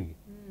saw the movie.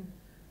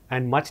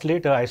 And much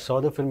later I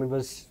saw the film, it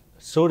was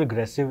so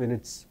regressive in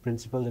its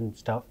principles and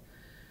stuff,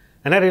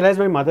 and I realized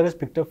my mother has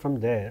picked up from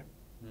there.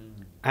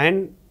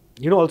 And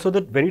you know, also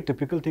the very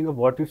typical thing of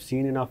what we've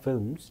seen in our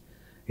films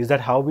is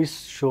that how we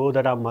show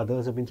that our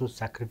mothers have been so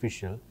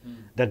sacrificial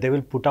that they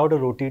will put out a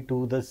roti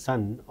to the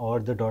son or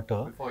the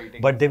daughter,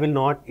 but they will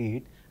not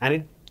eat, and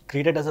it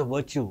created as a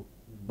virtue,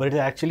 but it is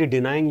actually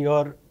denying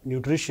your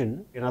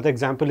nutrition. Another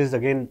example is,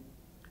 again,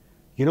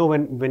 you know,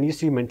 when you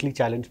see mentally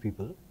challenged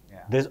people,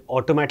 there's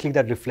automatically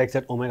that reflex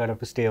that, oh my God, I have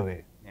to stay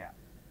away.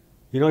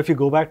 You know, if you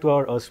go back to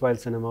our erstwhile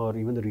cinema or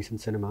even the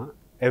recent cinema,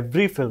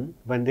 every film,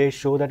 when they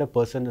show that a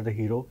person or the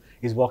hero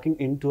is walking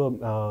into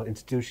a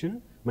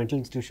institution, mental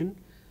institution,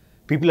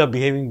 people are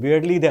behaving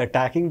weirdly, they're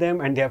attacking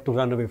them, and they have to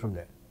run away from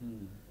there.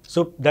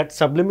 So that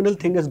subliminal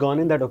thing has gone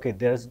in that, okay,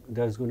 there's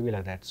going to be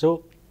like that.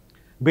 So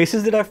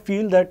basis that I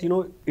feel that, you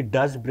know, it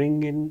does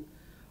bring in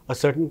a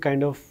certain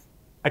kind of,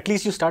 at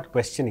least you start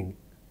questioning,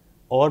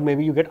 or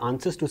maybe you get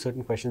answers to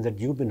certain questions that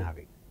you've been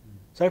having.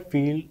 So I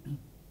feel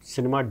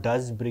cinema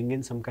does bring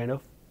in some kind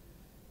of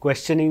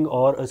questioning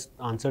or an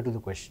answer to the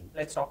question.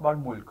 Let's talk about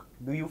Mulk.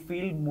 Do you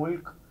feel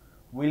Mulk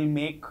will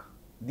make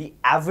the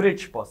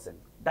average person,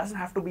 doesn't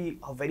have to be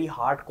a very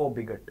hardcore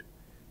bigot,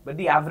 but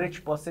the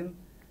average person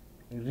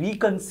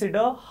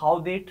reconsider how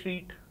they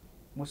treat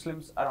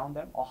Muslims around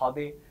them, or how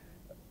they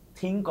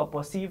think or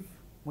perceive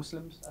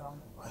Muslims around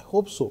them? I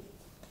hope so.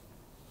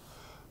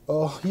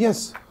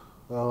 Yes,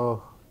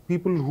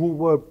 people who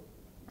were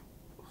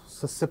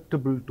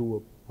susceptible to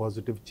a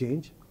positive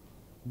change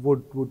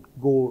would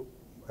go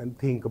and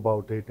think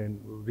about it and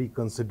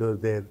reconsider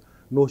their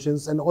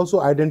notions, and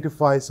also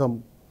identify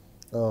some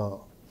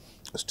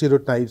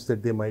stereotypes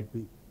that they might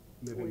be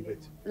living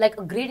with. Like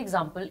a great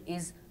example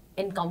is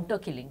encounter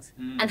killings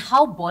and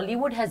how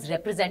Bollywood has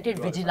represented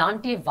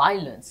vigilante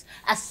violence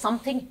as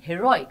something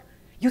heroic.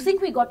 You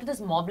think we got to this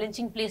mob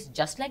lynching place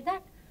just like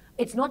that?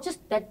 It's not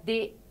just that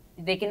they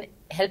can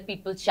help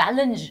people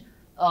challenge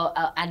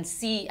and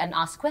see and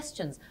ask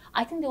questions.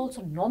 I think they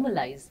also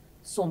normalize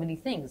so many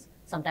things.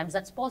 Sometimes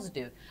that's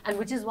positive, and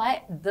which is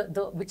why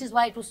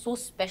it was so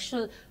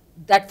special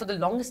that for the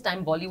longest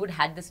time Bollywood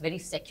had this very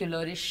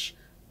secularish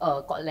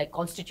like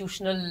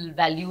constitutional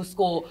values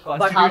ko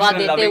badhawa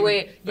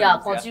dete hue,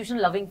 constitution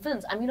loving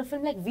films. I mean, a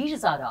film like Veer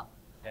Zara,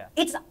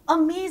 it's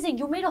amazing.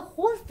 You made a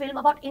whole film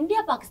about India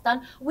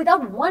Pakistan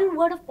without one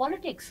word of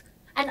politics,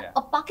 and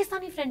a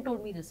Pakistani friend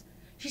told me this.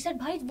 She said,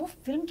 भाई वो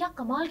film क्या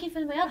कमाल की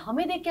film है यार,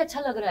 हमें देख के अच्छा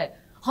लग रहा है,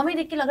 हमें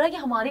देख के लग रहा है कि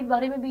हमारे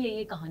बारे में भी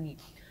ये कहानी.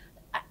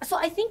 So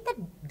I think that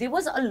there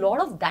was a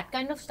lot of that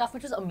kind of stuff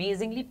which was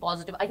amazingly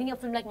positive. I think a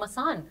film like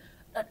Masan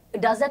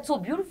does that so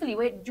beautifully,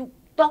 where you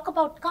talk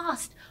about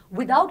caste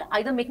without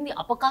either making the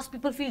upper caste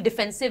people feel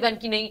defensive and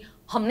कि नहीं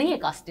हम नहीं है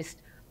casteist.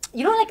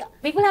 You know, like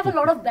people have a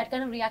lot of that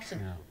kind of reaction.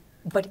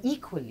 But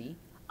equally,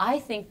 I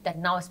think that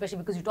now, especially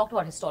because you talked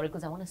about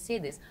historicals, I want to say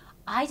this.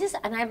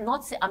 And I'm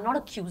not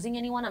accusing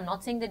anyone. I'm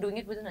not saying they're doing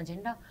it with an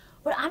agenda.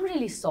 But I'm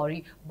really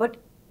sorry. But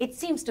it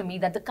seems to me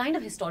that the kind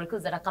of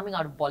historicals that are coming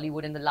out of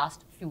Bollywood in the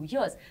last few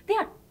years, they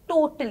are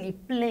totally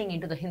playing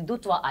into the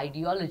Hindutva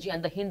ideology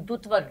and the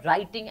Hindutva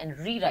writing and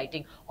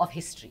rewriting of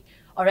history.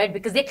 All right?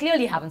 Because they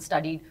clearly haven't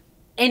studied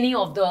any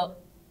of the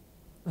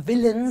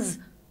villains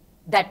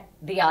that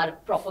they are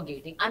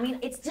propagating. I mean,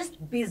 it's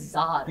just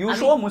bizarre. You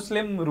show a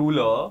Muslim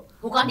ruler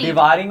who can't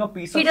devouring a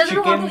piece of chicken. He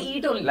doesn't know how to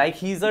eat only. Like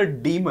he's a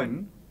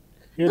demon.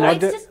 You know,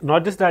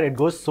 not just that, it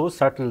goes so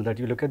subtle that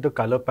you look at the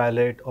color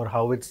palette or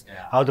how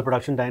how the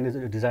production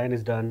design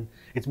is done.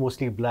 It's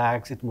mostly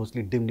blacks, it's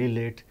mostly dimly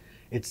lit.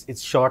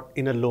 It's shot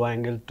in a low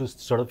angle to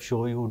sort of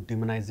show you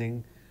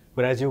demonizing.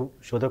 Whereas you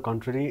show the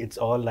contrary, it's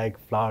all like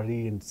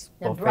flowery and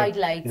perfect. Bright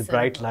lights. It's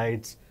bright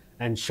lights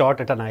and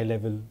shot at an eye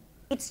level.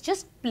 It's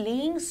just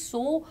playing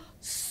so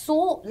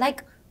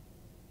like,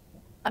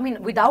 I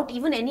mean, without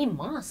even any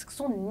mask,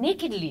 so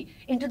nakedly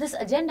into this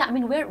agenda. I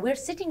mean, we're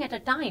sitting at a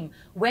time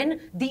when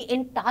the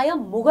entire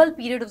Mughal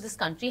period of this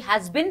country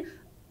has been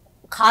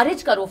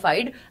kharij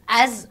karofied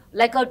as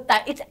like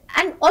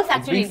and all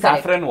factually incorrect.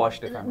 Saffron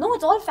washed. No,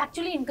 it's all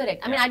factually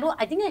incorrect. I mean,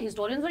 I think that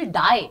historians will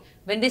die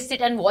when they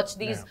sit and watch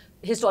these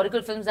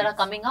historical films that are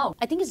coming out.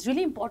 I think it's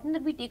really important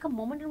that we take a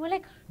moment and we're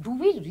like, do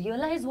we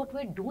realize what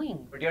we're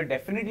doing? But you're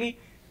definitely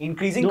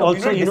increasing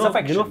communal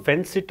disaffection. You know,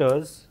 fence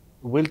sitters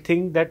will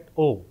think that,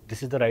 oh,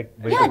 this is the right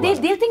way to go. Yeah,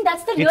 they'll think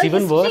that's the real history.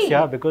 It's even worse,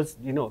 yeah, because,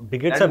 you know,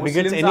 bigots that are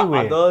bigots Muslims anyway.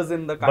 Are others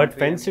in the country, but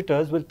fence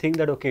sitters will think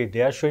that, okay,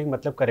 they are showing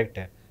matlab correct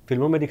hai.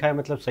 फिल्मों में दिखाया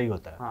मतलब सही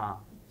होता है.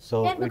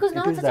 So yeah, because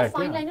now it's such a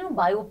fine line, you know,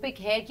 biopic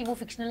है कि वो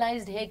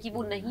fictionalized है कि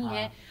वो नहीं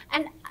है,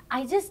 and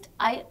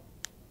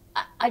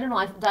I don't know,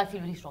 I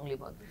feel very strongly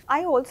about this.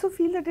 I also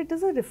feel that it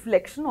is a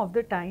reflection of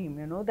the time,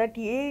 you know, that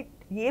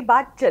ये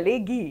बात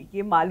चलेगी,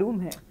 ये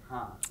मालूम है.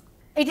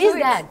 It is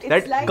that.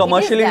 That like,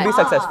 commercially will be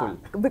successful.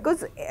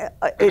 Because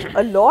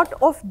a lot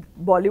of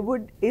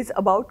Bollywood is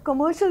about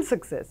commercial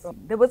success.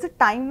 There was a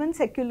time when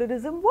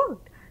secularism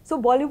worked.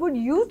 So Bollywood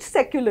used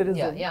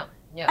secularism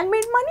and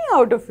made money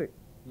out of it.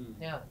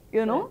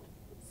 You know?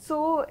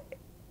 So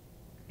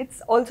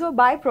it's also a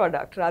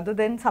byproduct rather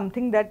than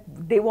something that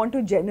they want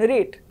to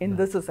generate in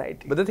the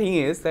society. But the thing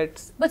is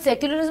that... But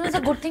secularism is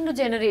a good thing to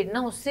generate,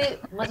 ना उससे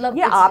मतलब...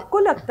 ये आपको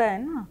लगता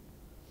है ना?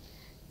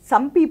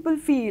 Some people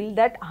feel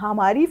that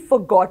हमारी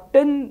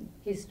forgotten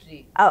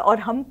history और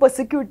हम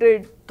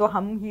persecuted, तो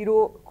हम hero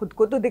खुद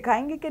को तो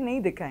दिखाएंगे कि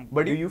नहीं दिखाएंगे?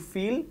 But do you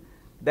feel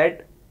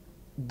that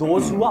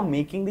those who are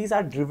making these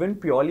are driven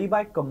purely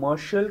by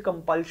commercial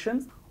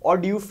compulsions, or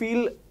do you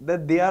feel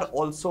that they are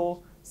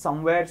also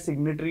somewhere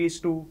signatories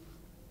to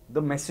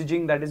the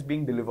messaging that is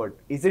being delivered?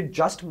 Is it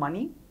just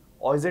money,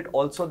 or is it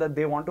also that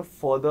they want to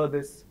further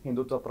this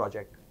Hindutva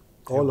project?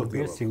 All of the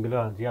above. single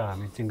answer. Yeah, I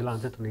mean single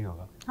answer तो नहीं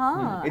होगा.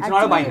 It's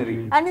not a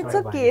binary. And it's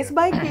a case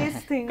by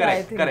case thing, I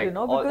Correct, think, correct. you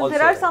know, because Also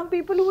there are right. some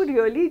people who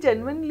really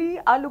genuinely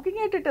are looking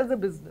at it as a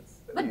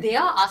business. But they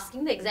are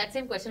asking the exact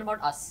same question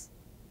about us.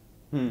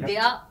 They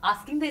are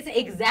asking the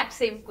exact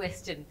same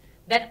question.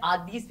 That are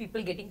these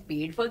people getting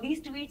paid for these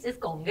tweets? Is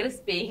Congress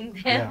paying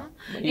them?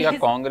 या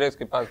कांग्रेस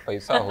के पास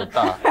पैसा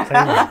होता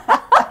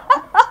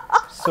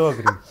So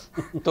agree.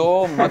 तो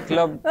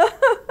मतलब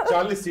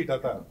 40 seat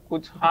आता.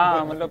 कुछ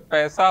हाँ मतलब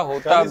पैसा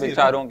होता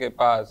बेचारों के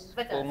पास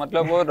तो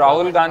मतलब वो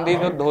राहुल गांधी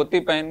जो धोती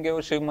पहन के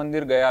वो शिव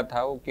मंदिर गया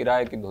था वो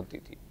किराए की धोती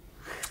थी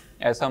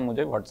ऐसा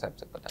मुझे व्हाट्सएप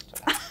से पता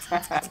चला.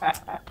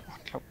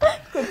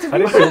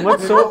 अरे so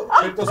much so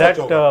that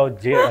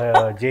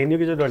JNU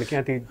की जो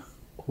लड़कियां थी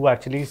who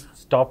actually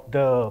stopped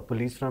the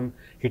police from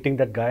hitting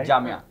that guy.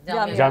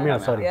 Jamia,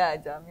 sorry. Yeah,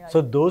 Jamia.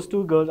 So those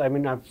two girls, I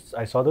mean,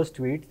 I saw those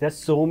tweets. There's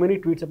so many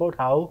tweets about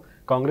how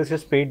Congress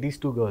has paid these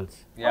two girls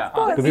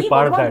to be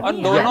part of that.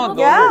 और दोनों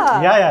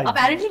Yeah.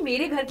 Apparently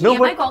मेरे घर की No,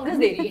 EMI but- Congress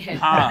दे रही है.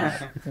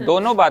 हाँ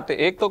दोनों बातें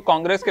एक तो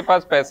कांग्रेस के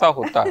पास पैसा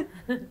होता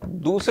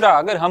दूसरा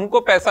अगर हमको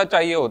पैसा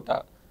चाहिए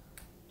होता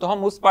तो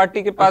हम उस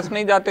पार्टी के पास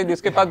नहीं जाते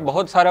जिसके पास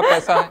बहुत सारा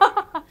पैसा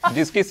है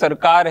जिसकी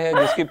सरकार है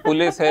जिसकी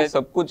पुलिस है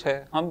सब कुछ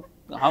है.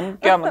 हम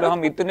क्या मतलब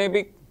हम इतने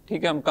भी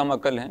ठीक है हम कम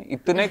अकल हैं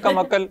इतने कम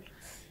अकल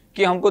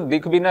कि हमको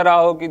दिख भी ना रहा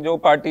हो कि जो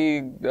पार्टी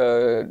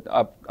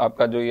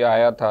आपका जो ये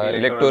आया था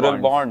इलेक्टोरल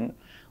बॉन्ड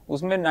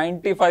उसमें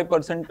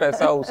 95%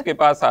 पैसा उसके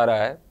पास आ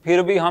रहा है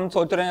फिर भी हम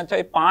सोच रहे हैं अच्छा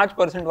ये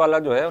 5% वाला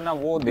जो है ना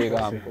वो देगा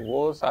हमको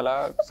वो साला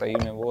सही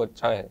में वो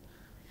अच्छा है.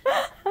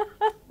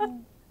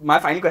 My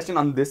final question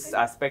on this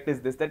aspect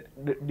is this: that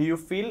do you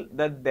feel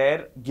that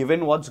there,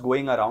 given what's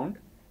going around,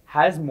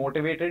 has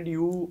motivated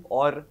you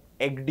or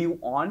egged you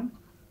on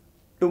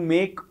to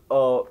make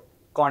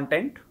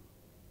content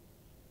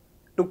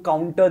to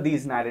counter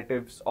these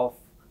narratives of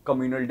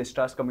communal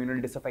distrust, communal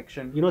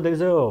disaffection? You know, there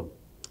is a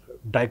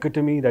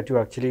dichotomy that you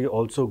actually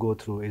also go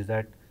through is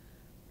that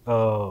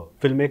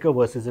filmmaker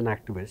versus an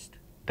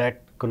activist.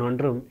 That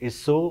conundrum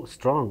is so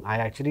strong. I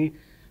actually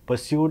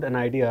pursued an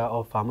idea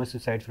of farmer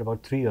suicide for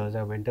about 3 years.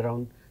 I went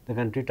around the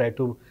country, tried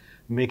to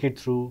make it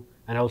through,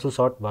 and I also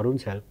sought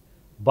Varun's help.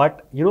 But,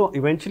 you know,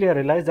 eventually I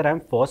realized that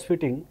I'm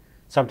force-fitting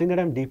something that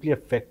I'm deeply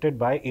affected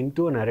by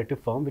into a narrative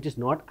form which is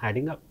not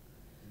adding up.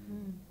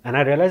 And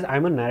I realized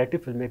I'm a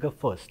narrative filmmaker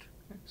first.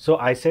 So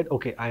I said,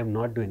 okay, I am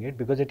not doing it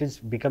because it is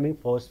becoming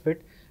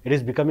force-fit. It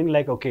is becoming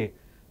like, okay,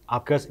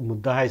 आपके पास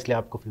मुद्दा है इसलिए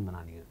आपको film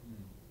बनानी है.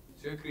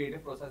 So your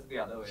creative process the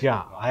other way.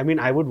 Yeah, I mean,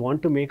 I would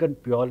want to make a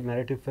pure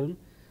narrative film,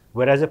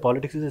 whereas a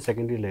politics is a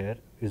secondary layer,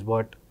 is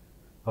what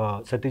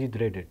Satyajit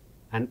Ray did.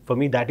 And for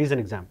me, that is an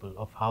example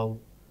of how,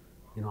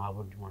 you know, I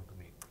would want to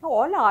make.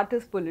 All art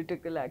is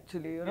political,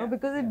 actually, you know,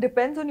 because it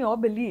depends on your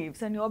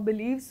beliefs, and your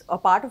beliefs, a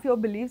part of your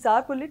beliefs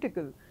are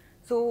political.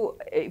 So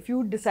if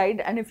you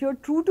decide, and if you're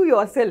true to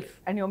yourself,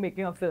 and you're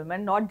making a film,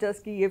 and not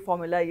just ki ye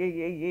formula,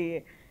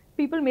 ye,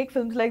 people make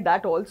films like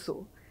that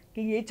also,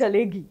 ki ye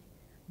chalegi.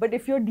 But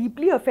if you're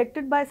deeply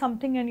affected by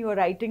something and you're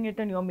writing it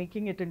and you're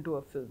making it into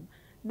a film,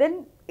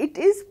 then it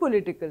is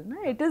political.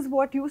 Na? It is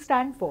what you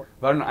stand for.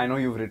 Varun, I know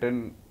you've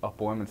written a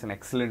poem. It's an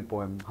excellent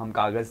poem. हम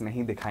कागज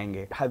नहीं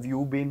दिखाएंगे. Have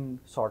you been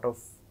sort of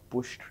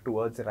pushed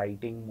towards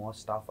writing more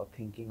stuff or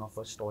thinking of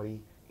a story,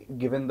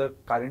 given the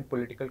current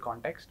political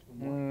context?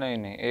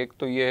 नहीं एक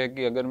तो ये है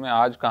कि अगर मैं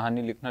आज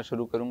कहानी लिखना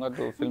शुरू करूंगा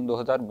तो फिल्म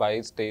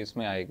 2022-23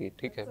 में आएगी.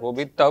 ठीक है वो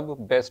भी तब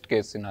बेस्ट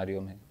केस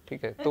सिनारियो में.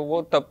 ठीक है तो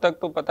वो तब तक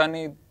तो पता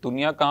नहीं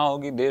दुनिया कहाँ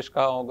होगी देश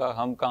कहाँ होगा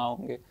हम कहाँ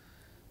होंगे.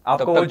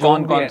 आपको वो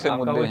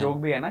जोक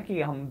भी है ना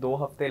कि हम 2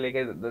 हफ्ते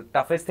लेके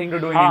toughest thing to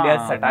do in India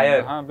is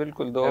satire. हाँ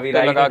बिल्कुल 2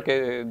 हफ्ते लगा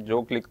के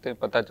जोक लिखते हैं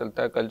पता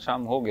चलता है कल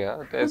शाम हो गया.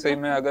 तो ऐसे ही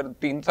मैं अगर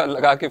 3 साल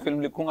लगा के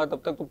फिल्म लिखूंगा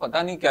तब तक तो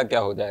पता नहीं क्या क्या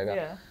हो जाएगा.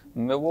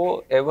 मैं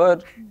वो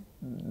एवर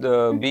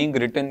being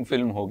written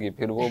फिल्म होगी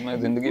फिर वो मैं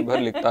जिंदगी भर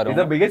लिखता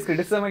रहूंगा. The biggest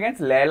criticism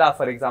against Leila,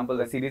 for example,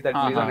 the series that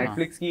released on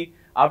Netflix की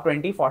आप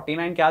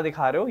 2049 क्या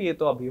दिखा रहे हो ये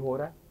तो अभी हो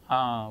रहा है.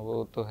 हाँ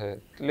वो तो है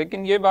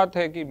लेकिन ये बात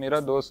है कि मेरा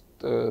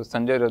दोस्त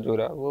संजय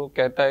रजोरा वो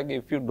कहता है कि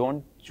if you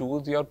don't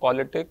choose your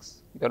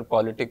politics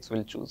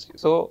will choose you.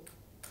 So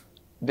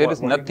there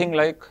is nothing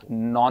like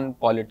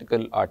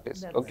non-political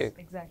artist. Okay.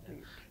 Exactly.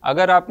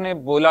 अगर आपने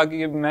बोला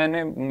कि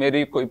मैंने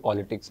मेरी कोई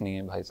politics नहीं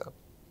है भाई साहब,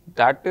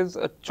 that is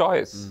a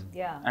choice.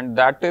 And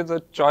that is a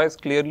choice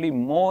clearly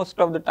most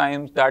of the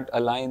times that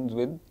aligns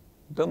with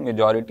the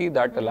majority,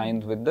 that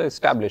aligns with the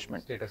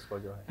establishment. Status quo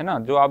जो है ना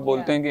जो आप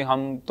बोलते हैं कि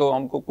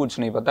हमको कुछ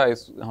नहीं पता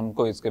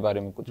हमको इसके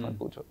बारे में कुछ मत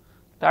पूछो.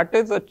 That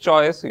is a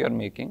choice you are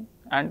making,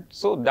 and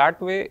so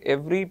that way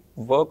every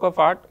work of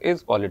art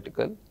is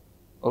political.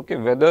 Okay,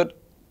 whether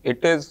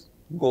it is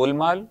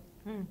Golmaal,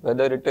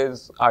 whether it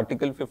is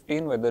Article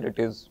 15, whether it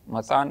is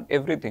Masan,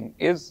 everything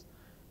is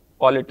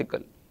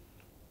political.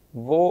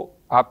 वो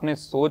आपने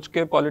सोच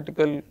के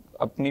political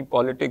अपनी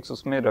politics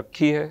उसमें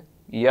रखी है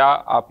या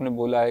आपने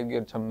बोला है कि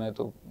अच्छा मैं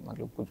तो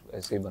मतलब कुछ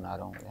ऐसे ही बना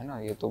रहा हूँ है ना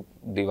ये तो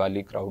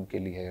दिवाली क्राउड के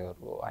लिए है और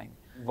वो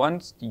आएंगे.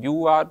 Once you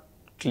are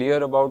clear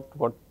about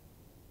what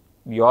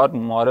your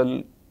moral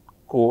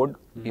code,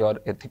 your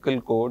ethical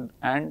code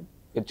and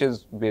which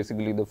is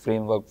basically the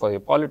framework for your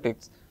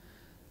politics,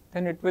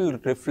 then it will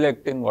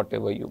reflect in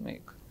whatever you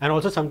make. And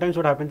also sometimes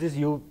what happens is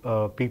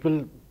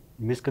people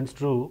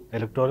misconstrue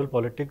electoral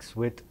politics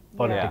with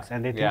politics,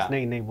 and they think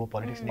nahi, wo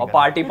politics nahi Or karna.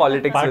 party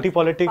politics. Party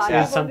politics Party is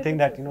politics something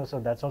that, is- so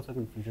that's also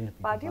confusion. that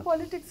people Party have.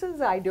 politics is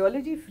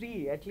ideology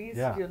free. At least,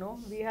 Yeah.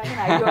 we have an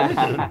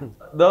ideology.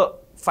 The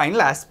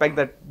final aspect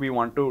that we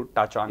want to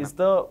touch on is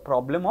the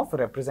problem of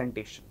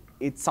representation.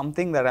 It's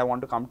something that I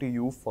want to come to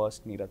you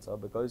first, Neeraj sir,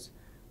 because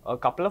a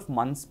couple of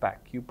months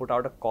back, you put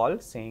out a call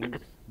saying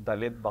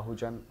Dalit,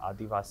 Bahujan,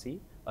 Adivasi,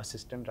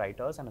 assistant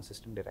writers and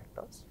assistant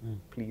directors,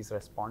 please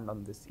respond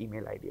on this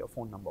email ID or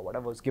phone number,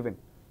 whatever was given.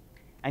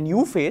 And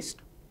you faced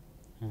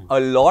a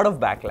lot of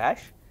backlash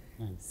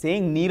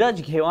saying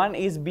Neeraj Ghaywan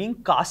is being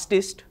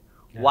casteist.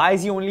 Why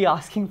is he only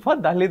asking for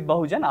Dalit,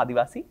 Bahujan,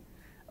 Adivasi,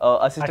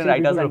 assistant Actually,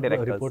 writers people and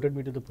directors? reported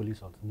me to the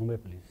police also,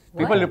 Mumbai police.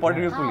 People Why?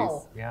 reported you to How?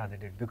 police. Yeah, they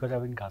did, because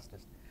I've been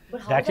casteist.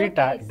 But how They actually,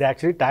 that case? they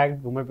actually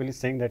tagged Mumbai police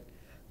saying that,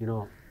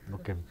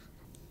 look him.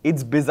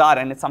 It's bizarre,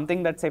 and it's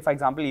something that, say, for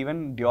example,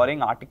 even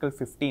during Article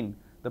 15,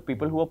 the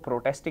people who were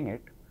protesting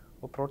it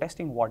were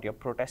protesting what? You're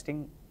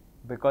protesting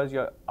because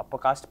your upper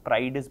caste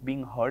pride is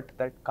being hurt,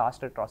 that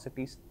caste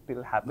atrocities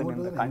still happen No, it in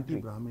was the an country.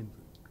 anti-Brahmin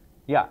film.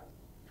 Yeah.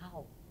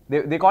 How?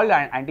 They called it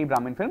an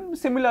anti-Brahmin film.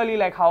 Similarly,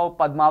 like how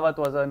Padmavat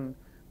was an...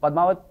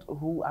 Padmavat,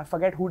 who, I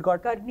forget who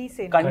got... Karni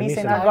Sena. Karni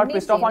Sena got Karni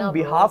pissed off Sena, on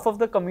bro. behalf of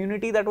the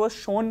community that was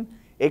shown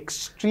In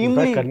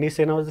extremely fact, Karni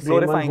Sena was the same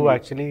one glorifying who it.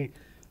 actually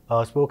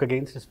spoke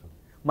against this film.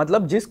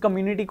 मतलब जिस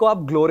community को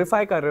आप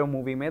glorify कर रहे हो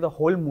movie में, the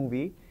whole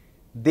movie,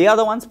 they are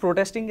the ones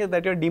protesting it,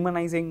 that you're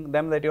demonizing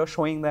them, that you're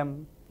showing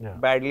them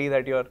badly,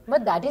 that you're...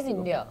 But that is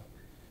India.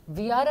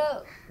 We are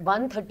a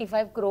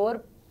 135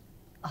 crore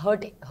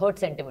hurt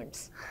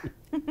sentiments.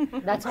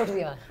 That's what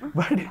we are.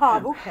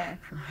 भावुक हैं.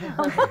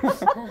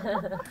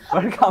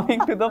 But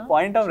coming to the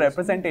point of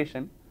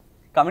representation,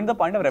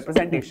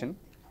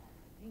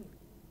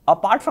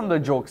 apart from the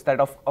jokes that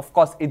of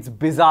course it's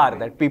bizarre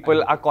that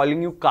people are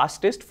calling you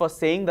casteist for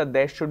saying that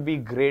there should be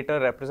greater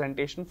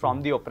representation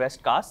from the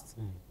oppressed castes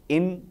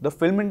in the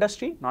film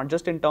industry, not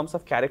just in terms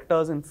of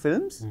characters in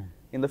films,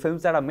 in the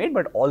films that are made,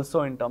 but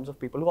also in terms of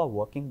people who are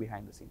working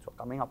behind the scenes, who are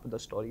coming up with the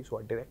stories, who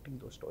are directing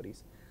those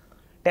stories.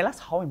 Tell us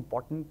how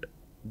important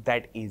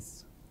that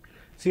is.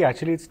 See,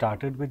 actually it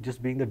started with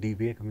just being the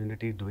DBA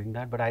community doing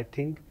that, but I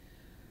think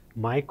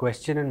my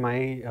question and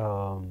my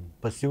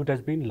pursuit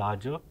has been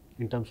larger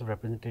in terms of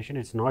representation.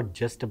 It's not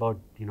just about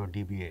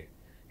DBA.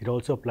 It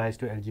also applies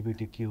to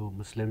LGBTQ,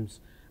 Muslims,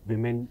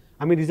 women.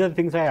 I mean, these are the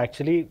things I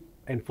actually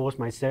enforce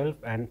myself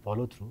and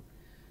follow through.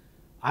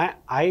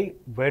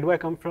 Where do I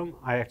come from?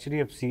 I actually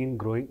have seen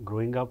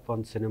growing up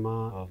on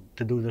cinema,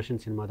 the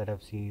Doordarshan cinema that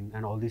I've seen,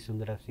 and all these films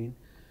that I've seen.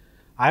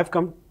 I've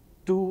come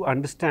to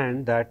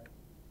understand that,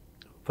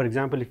 for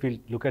example, if you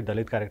look at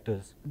Dalit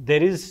characters,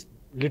 there is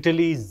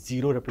literally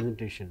zero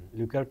representation.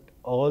 Look at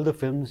all the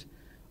films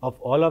of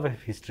all of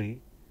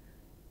history.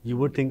 You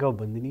would think of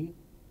Bandini,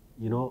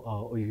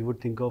 or you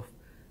would think of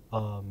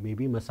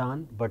maybe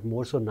Masan, but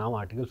more so now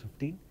Article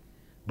 15.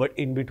 But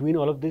in between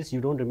all of this,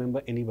 you don't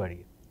remember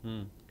anybody.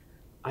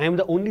 I am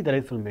the only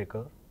Dalit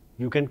filmmaker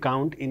you can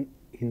count in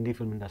Hindi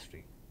film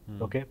industry.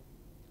 Okay,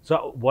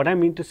 so what I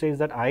mean to say is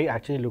that I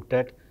actually looked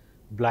at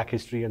Black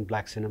history and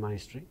Black cinema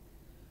history,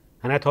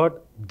 and I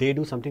thought they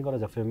do something called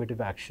as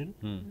affirmative action,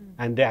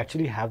 and they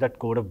actually have that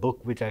code of book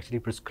which actually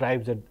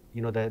prescribes that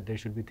that there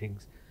should be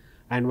things.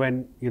 And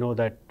when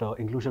that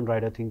inclusion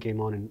rider thing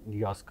came on in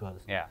the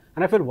Oscars,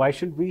 and I felt, why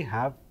should we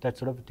have that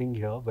sort of thing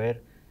here where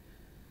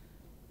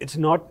it's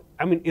not?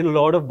 I mean, in a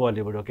lot of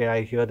Bollywood, okay,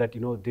 I hear that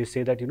they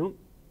say that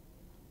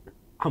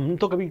हम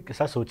तो कभी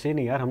ऐसा सोचे ही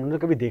नहीं यार, हमने तो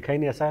कभी देखा ही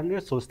नहीं ऐसा, हमने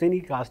सोचते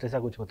नहीं कास्ट ऐसा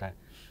कुछ होता है.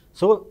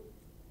 So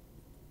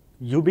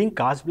you being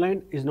caste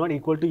blind is not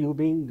equal to you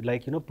being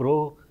like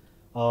pro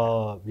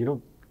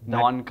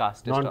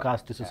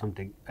non-casteist or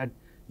something. And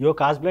you're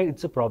caste blind,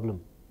 it's a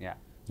problem. Yeah.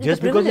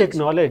 Just because you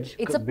acknowledge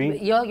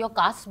you're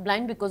caste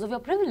blind because of your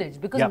privilege,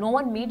 because no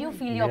one made you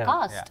feel your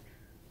caste.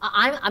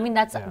 Yeah. I mean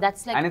that's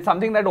like, and it's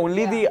something that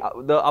only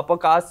the upper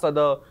castes or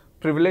the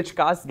privileged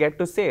castes get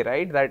to say,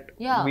 right? That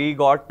we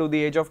got to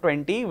the age of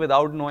 20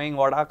 without knowing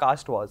what our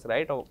caste was,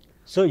 right?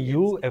 So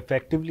you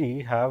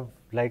effectively have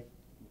like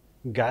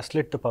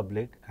gaslit the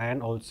public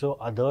and also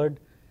othered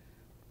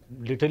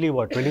literally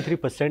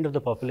 23% of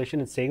the population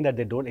is saying that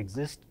they don't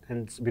exist,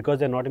 and because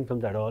they're not in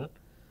films at all.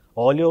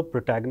 All your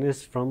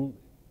protagonists from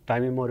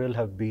time immemorial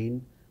have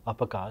been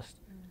upper caste.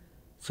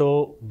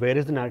 So where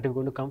is the narrative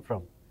going to come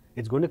from?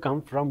 It's going to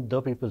come from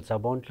the people.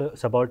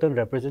 Subaltern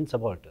represents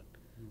subaltern.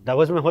 That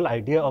was my whole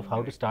idea of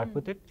how to start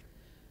with it.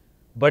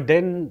 But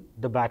then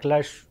the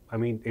backlash, I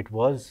mean, it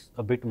was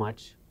a bit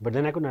much. But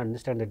then I could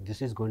understand that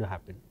this is going to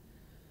happen.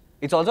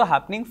 It's also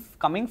happening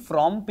coming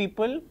from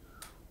people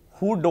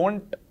who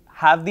don't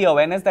have the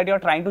awareness that you're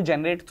trying to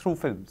generate through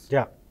films.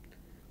 Yeah.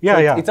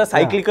 It's a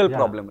cyclical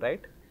problem,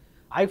 right?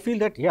 I feel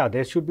that,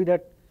 there should be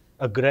that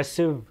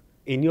aggressive,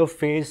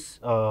 in-your-face,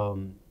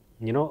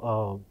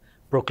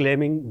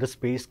 proclaiming the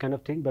space kind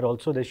of thing, but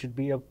also there should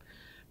be a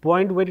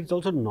point where it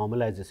also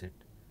normalizes it.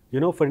 You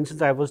know, for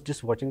instance, I was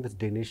just watching this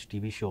Danish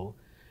TV show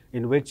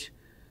in which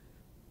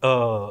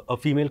a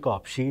female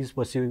cop, she's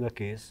pursuing a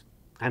case,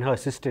 and her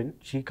assistant,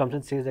 she comes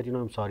and says that, you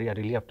know, I'm sorry, I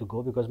really have to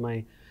go because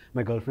my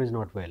girlfriend is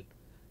not well.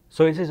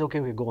 So he says,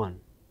 okay, we go on.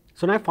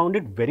 So now I found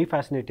it very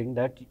fascinating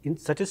that in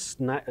such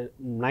a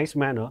nice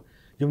manner,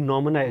 you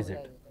normalize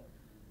it.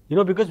 You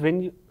know, because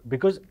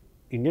because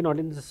Indian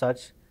audience is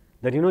such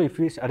that, you know, if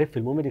we अरे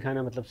फिल्मों में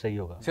दिखाना मतलब सही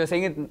होगा. So you're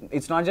saying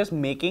it's not just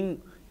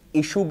making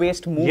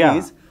issue-based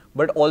movies,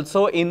 but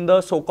also in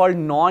the so-called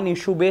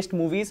non-issue-based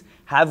movies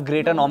have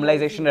greater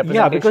normalization representation.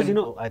 Yeah, because, you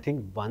know, I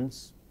think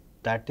once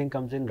that thing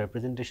comes in,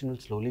 representation will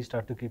slowly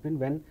start to creep in.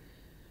 When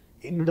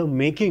in the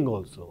making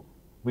also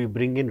we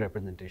bring in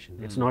representation.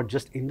 It's not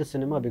just in the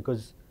cinema,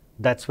 because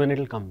that's when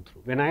it'll come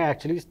through. When I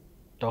actually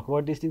talk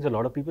about these things, a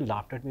lot of people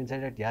laughed at me and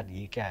said that, यार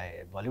ये क्या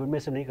है? Bollywood में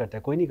ऐसा नहीं करता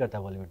है, कोई नहीं करता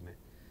Bollywood में.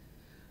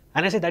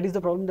 And I say that is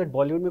the problem, that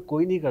Bollywood में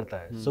कोई नहीं करता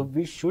है. So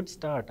we should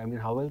start. I mean,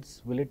 how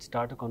else will it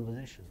start a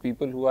conversation?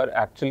 People who are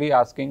actually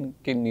asking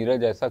कि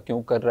नीरज ऐसा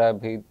क्यों कर रहा है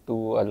भाई,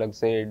 तू अलग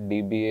से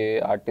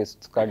DBA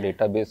आर्टिस्ट्स का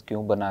डेटाबेस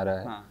क्यों बना रहा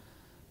है?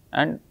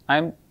 And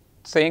I'm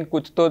saying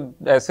कुछ तो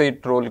ऐसे ही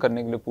ट्रोल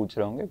करने के लिए पूछ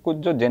रहे होंगे, कुछ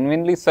जो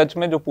जेन्युइनली सच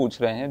में जो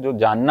पूछ रहे हैं, जो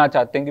जानना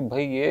चाहते हैं कि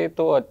भाई ये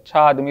तो अच्छा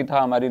आदमी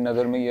था हमारी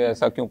नज़र में, ये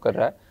ऐसा क्यों कर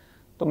रहा है.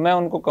 तो मैं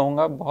उनको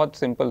कहूँगा, बहुत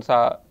सिंपल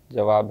सा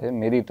जवाब है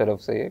मेरी तरफ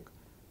से. एक,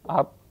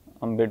 आप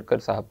अम्बेडकर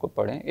साहब को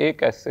पढ़ें,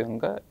 एक ऐसे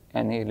उनका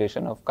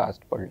एनिहिलेशन ऑफ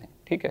कास्ट पढ़ लें,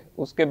 ठीक है.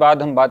 उसके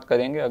बाद हम बात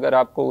करेंगे. अगर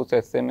आपको उस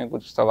ऐसे में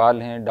कुछ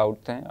सवाल हैं,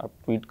 डाउट्स हैं, आप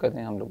ट्वीट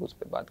करें, हम लोग उस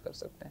पर बात कर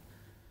सकते हैं.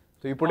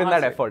 So you put in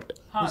that effort.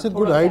 It's a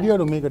good idea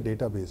to make a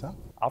database, huh?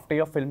 After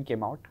your film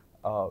came out,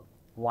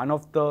 one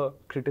of the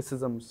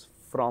criticisms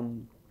from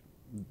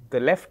the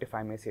left, if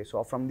I may say so,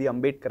 or from the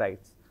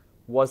Ambedkarites,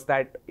 was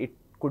that it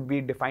could be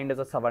defined as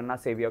a Savarna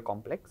savior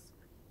complex,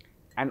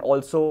 and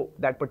also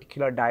that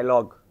particular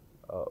dialogue,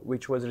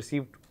 which was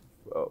received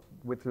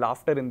with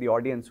laughter in the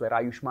audience, where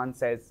Ayushman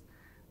says,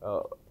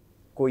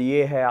 "कोई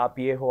ये है, आप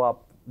ये हो,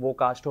 आप वो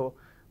cast हो,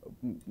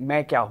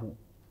 मैं क्या हूँ,"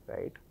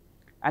 right?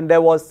 And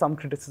there was some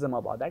criticism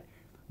about that.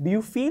 Do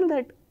you feel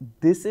that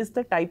this is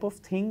the type of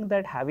thing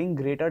that having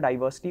greater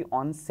diversity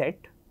on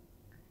set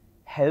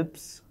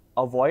helps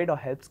avoid or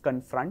helps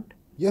confront?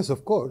 Yes,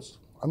 of course.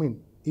 I mean,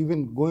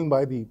 even going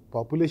by the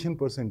population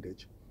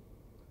percentage,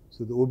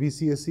 so the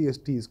OBC, SC,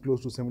 ST is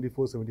close to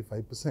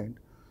 74-75%,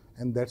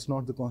 and that's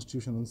not the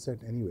constitution on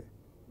set anyway.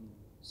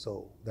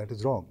 So that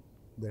is wrong.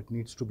 That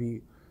needs to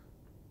be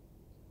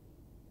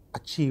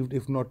achieved,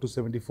 if not to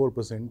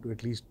 74%, to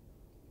at least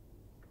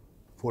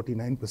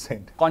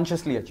 49%.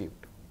 Consciously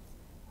achieved.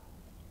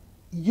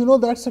 You know,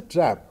 that's a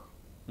trap.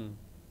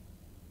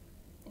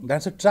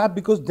 That's a trap,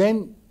 because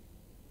then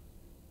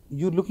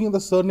you're looking at the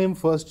surname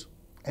first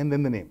and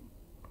then the name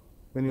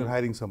when you're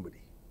hiring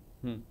somebody.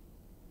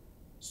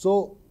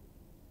 So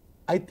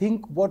I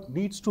think what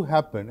needs to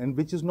happen, and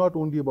which is not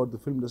only about the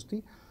film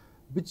industry,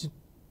 which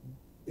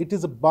it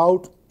is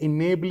about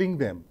enabling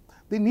them.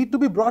 They need to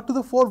be brought to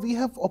the fore. We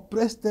have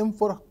oppressed them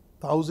for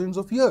thousands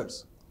of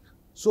years.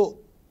 So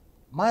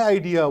my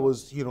idea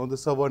was, you know, the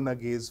Savarna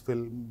gaze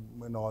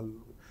film and all.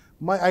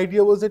 My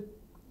idea was that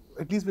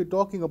at least we're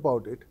talking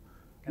about it.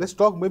 Let's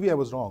talk. Maybe I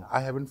was wrong. I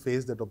haven't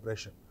faced that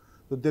oppression.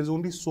 So there's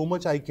only so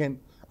much I can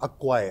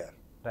acquire.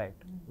 Right.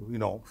 You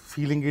know,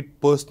 feeling it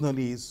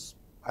personally is,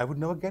 I would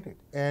never get it.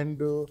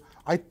 And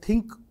I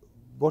think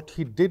what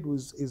he did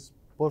is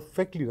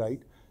perfectly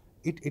right.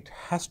 It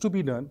has to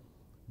be done,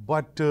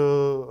 but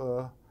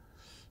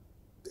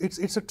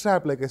it's a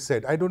trap, like I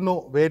said. I don't know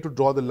where to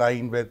draw the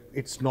line where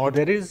it's not.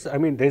 There is, I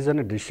mean, there's an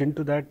addition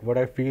to that. What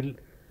I feel,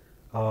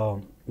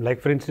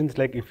 like for instance,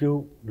 like if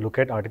you look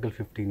at Article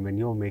 15, when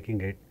you're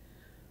making it,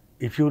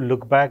 if you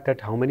look back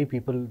at how many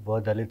people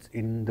were Dalits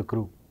in the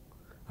crew,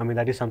 I mean,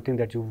 that is something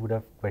that you would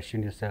have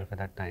questioned yourself at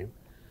that time.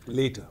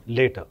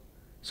 Later.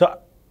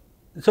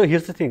 So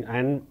here's the thing,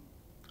 and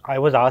I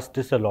was asked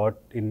this a lot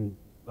in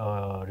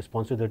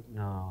response to the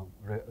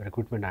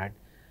recruitment ad.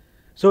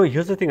 So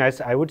here's the thing,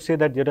 I would say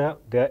that there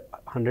are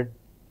 100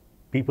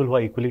 people who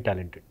are equally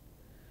talented,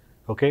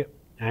 okay?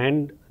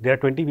 And there are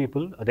 20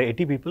 people, there are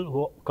 80 people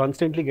who are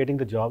constantly getting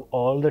the job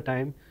all the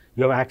time.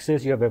 You have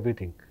access, you have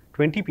everything.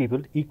 20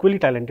 people, equally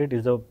talented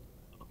is a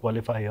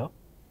qualifier,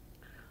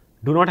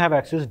 do not have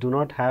access, do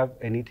not have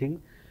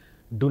anything,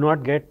 do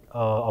not get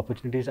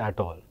opportunities at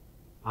all.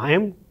 I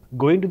am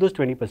going to those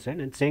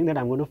 20% and saying that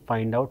I'm going to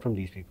find out from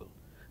these people,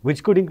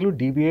 which could include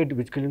DBA,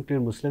 which could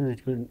include Muslims,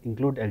 which could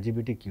include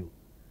LGBTQ.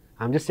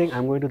 I'm just saying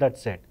I'm going to that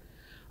set.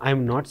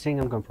 I'm not saying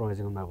I'm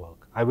compromising on my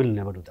work. I will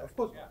never do that. Of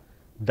course. Yeah.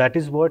 That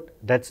is what,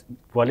 that's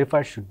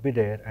qualifiers should be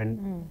there, and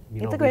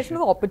you know, it's a question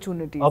of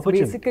opportunities.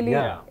 Basically.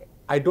 Yeah.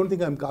 I don't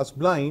think I'm caste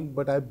blind,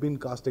 but I've been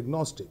caste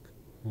agnostic.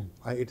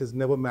 It has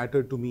never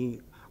mattered to me.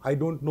 I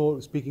don't know,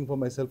 speaking for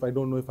myself, I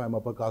don't know if I'm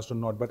upper caste or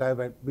not, but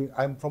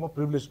I'm from a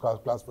privileged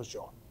class for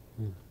sure.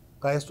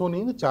 Cast तो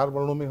नहीं ना, 4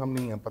 वर्णों में हम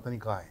नहीं हैं, पता नहीं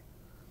कहाँ है,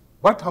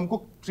 बट हमको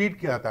ट्रीट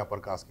किया जाता है अपर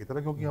कास्ट की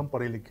तरह, क्योंकि हम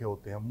पढ़े लिखे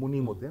होते हैं, हम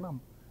मुनीम होते हैं ना, हम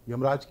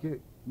यमराज के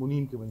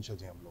मुनीम के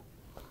वंशज हैं हम लोग.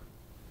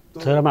 तो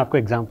सर, मैं आपको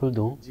एग्जांपल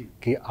दूं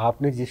कि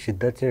आपने जिस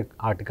शिद्दत से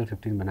आर्टिकल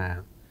 15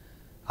 बनाया,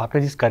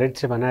 आपने जिस करेज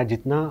से बनाया,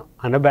 जितना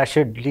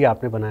unabashedly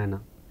आपने बनाया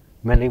ना,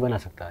 मैं नहीं बना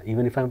सकता.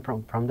 Even if I'm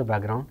from the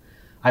background,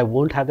 I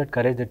won't have that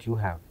courage that you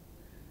have.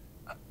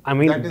 I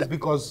mean, that is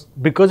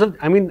because of,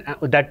 I mean,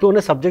 that too on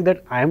a subject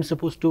that I am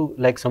supposed to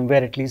like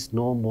somewhere at least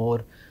know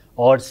more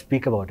or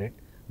speak about it,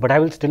 but I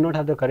will still not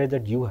have the courage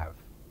that you have.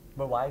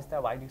 But why is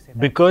that? Why do you say that?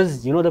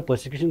 Because you know the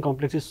persecution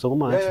complex is so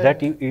much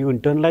that you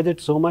internalize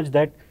it so much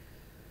that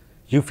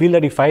you feel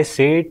that if I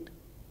say it,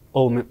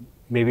 oh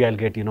maybe I'll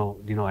get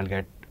I'll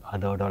get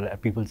othered, or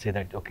people say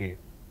that okay,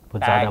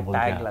 tag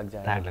lag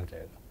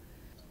jayega.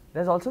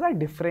 There's also that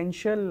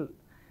differential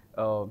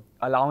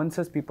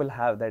allowances people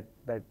have that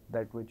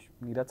which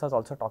Neeraj was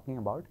also talking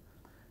about.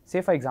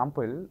 Say for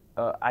example,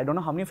 I don't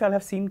know how many of y'all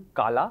have seen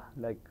Kala.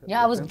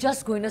 I was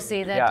just going to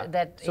say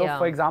that. So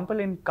for example,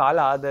 in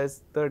Kala,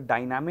 there's the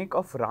dynamic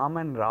of Ram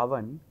and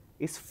Ravan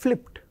is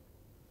flipped,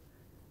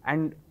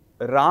 and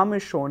Ram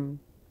is shown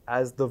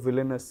as the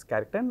villainous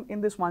character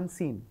in this one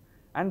scene,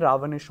 and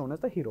Ravan is shown as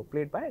the hero,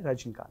 played by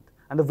Rajinikanth,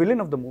 and the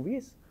villain of the movie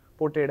is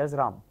portrayed as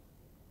Ram.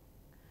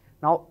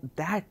 Now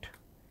that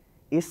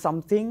is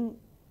something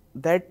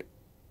that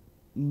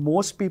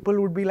most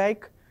people would be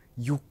like,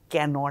 you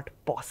cannot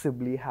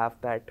possibly have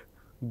that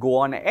go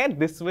on air.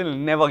 This will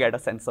never get a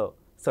censor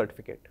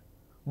certificate.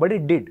 But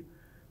it did.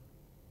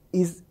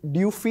 Do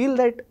you feel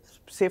that,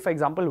 say for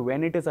example,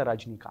 when it is a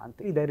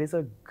Rajinikanth, there is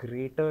a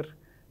greater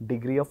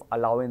degree of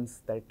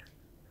allowance that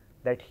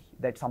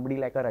somebody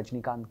like a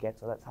Rajinikanth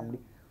gets, or that somebody...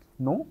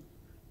 No?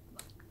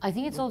 I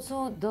think it's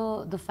also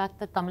the fact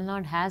that Tamil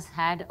Nadu has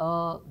had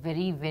a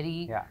very,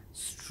 very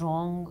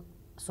strong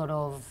sort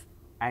of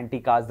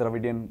anti-caste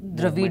Dravidian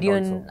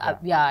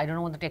also, I don't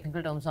know what the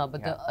technical terms are,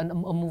 but a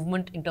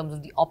movement in terms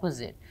of the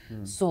opposite.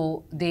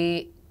 So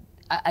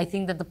I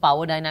think that the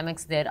power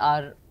dynamics there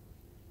are,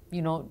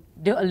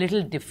 they're a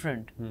little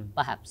different,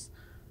 perhaps.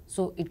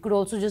 So it could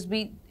also just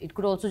be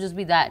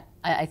that.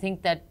 I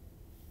think that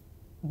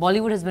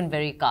Bollywood has been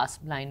very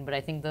caste blind, but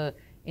I think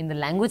in the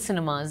language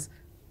cinemas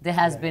there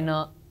has been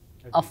a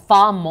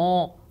far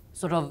more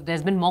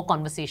there's been more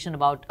conversation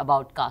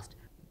about caste.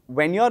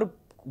 When you're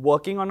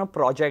working on a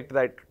project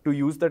that, to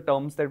use the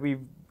terms that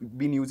we've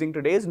been using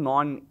today, is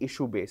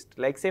non-issue based,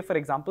 like say for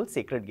example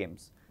Sacred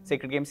Games,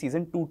 Sacred Games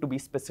season 2 to be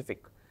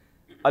specific,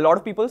 a lot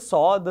of people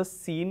saw the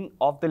scene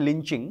of the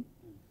lynching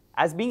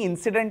as being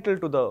incidental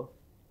to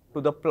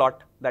the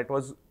plot that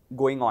was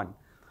going on.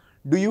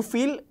 Do you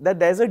feel that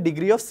there's a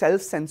degree of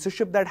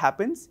self-censorship that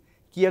happens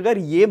कि अगर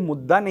ये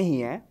मुद्दा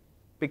नहीं है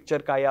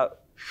picture का या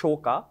show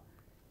का,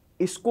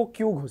 इसको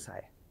क्यों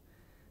घुसाए?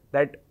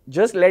 That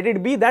just let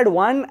it be that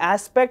one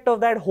aspect of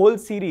that whole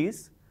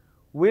series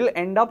will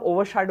end up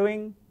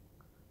overshadowing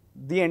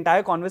the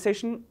entire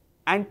conversation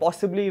and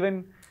possibly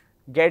even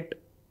get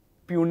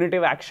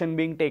punitive action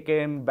being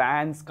taken,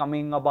 bans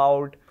coming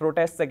about,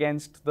 protests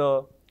against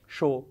the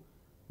show.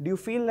 Do you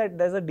feel that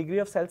there's a degree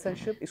of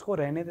self-censorship? इसको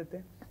रहने देते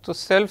हैं? तो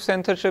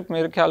self-censorship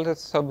मेरे ख्याल से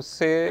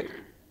सबसे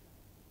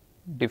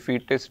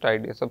defeatist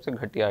idea, सबसे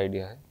घटिया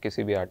आइडिया है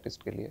किसी भी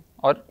आर्टिस्ट के लिए.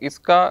 और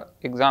इसका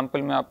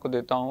एग्जांपल मैं आपको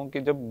देता हूँ कि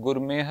जब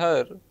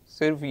गुरमेहर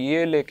सिर्फ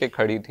ये लेके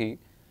खड़ी थी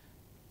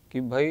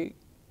कि भाई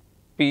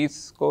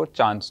पीस को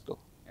चांस दो,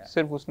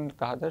 सिर्फ उसने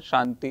कहा था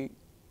शांति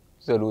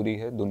ज़रूरी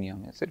है दुनिया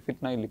में, सिर्फ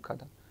इतना ही लिखा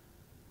था.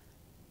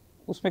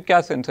 उसमें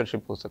क्या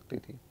सेंसरशिप हो सकती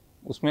थी?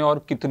 उसमें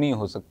और कितनी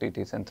हो सकती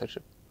थी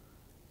सेंसरशिप?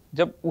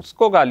 जब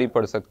उसको गाली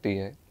पड़ सकती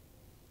है,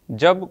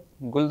 जब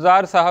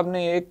गुलजार साहब ने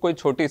एक कोई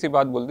छोटी सी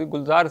बात बोल दी,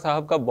 गुलजार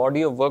साहब का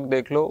बॉडी ऑफ वर्क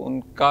देख लो,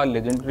 उनका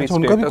लेजेंडरी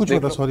स्टेटस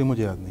देख लो. सॉरी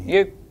मुझे याद नहीं.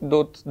 ये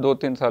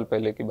 2-3 साल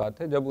पहले की बात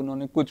है, जब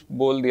उन्होंने कुछ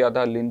बोल दिया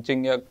था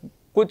लिंचिंग या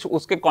कुछ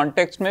उसके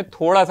कॉन्टेक्स्ट में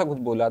थोड़ा सा कुछ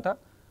बोला था.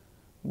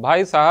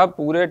 भाई साहब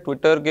पूरे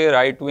ट्विटर के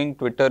राइट विंग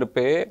ट्विटर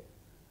पे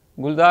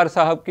गुलजार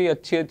साहब की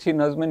अच्छी अच्छी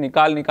नज़्में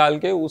निकाल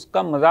के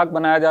उसका मजाक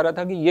बनाया जा रहा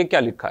था कि ये क्या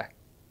लिखा है,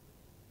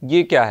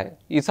 ये क्या है,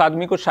 इस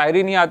आदमी को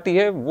शायरी नहीं आती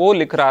है. वो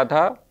लिख रहा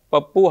था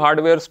पप्पू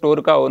हार्डवेयर स्टोर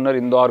का ओनर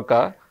इंदौर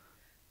का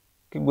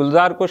कि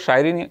गुलजार को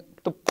शायरी नहीं.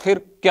 तो फिर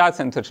क्या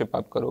सेंसरशिप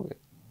आप करोगे?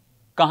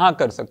 कहाँ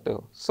कर सकते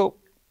हो?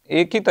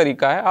 एक ही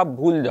तरीका है, आप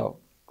भूल जाओ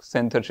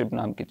सेंसरशिप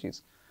नाम की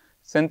चीज़.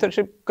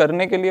 सेंसरशिप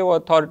करने के लिए वो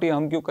अथॉरिटी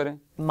हम क्यों करें?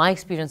 My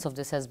experience of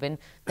this has been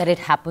that it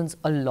happens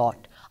a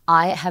lot.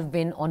 I have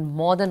been on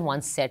more than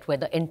one set where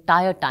the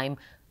entire time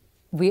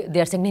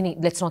they are saying, no,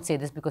 let's not say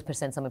this because फिर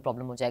censor में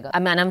problem हो जाएगा. I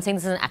mean, I'm saying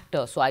this as an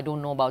actor, so I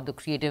don't know about the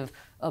creative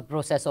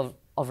process of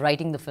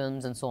writing the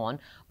films and so on.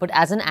 But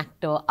as an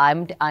actor,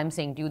 I'm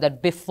saying to you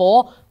that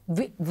before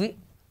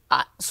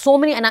so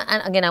many, and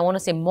again, I want to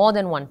say more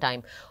than one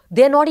time,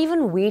 they're not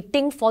even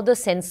waiting for the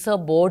censor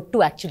board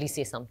to actually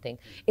say something.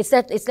 It's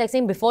like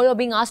saying before you're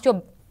being asked,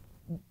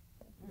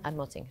 I'm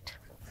not saying it.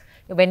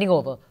 You're bending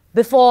over.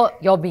 Before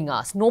you're being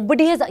asked.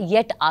 Nobody has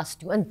yet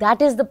asked you. And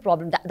that is the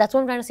problem. That's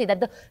what I'm trying to say.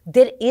 That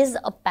there is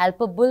a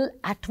palpable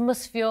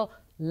atmosphere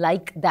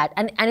like that.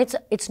 And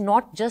it's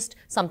not just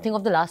something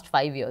of the last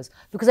 5 years.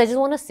 Because I just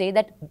want to say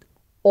that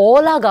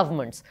all our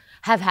governments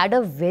have had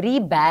a very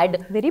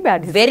bad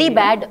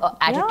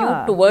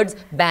attitude towards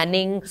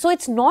banning. So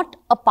it's not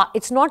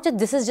just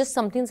this is just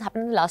something that's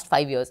happened in the last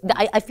 5 years.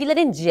 I feel that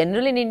in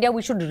general in India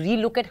we should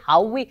relook at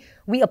how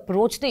we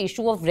approach the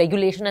issue of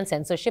regulation and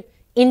censorship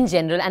in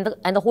general,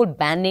 and the whole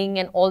banning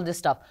and all this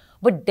stuff.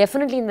 But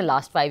definitely in the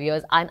last 5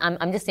 years,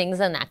 I'm just saying this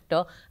as an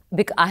actor,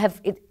 because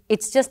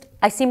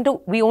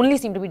we only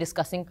seem to be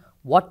discussing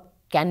what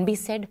can be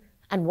said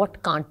and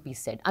what can't be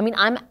said. I mean,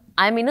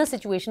 I'm in a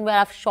situation where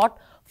I've shot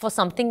for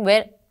something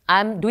where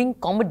I'm doing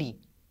comedy,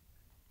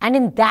 and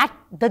in that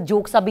the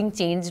jokes are being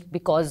changed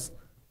because,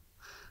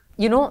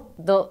 you know,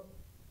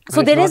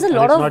 so there is a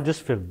lot of. It's not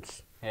just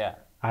films. Yeah.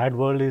 Ad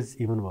world is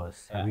even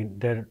worse. Yeah. I mean,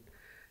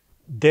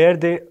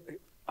 they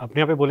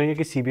अपने आप पे बोलेंगे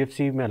कि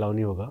CBFC में allow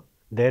नहीं होगा.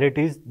 There it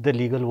is, the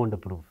legal won't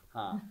approve.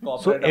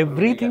 So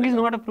everything is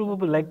not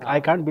approvable. Like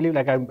I can't believe,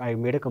 like I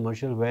made a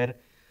commercial where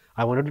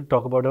I wanted to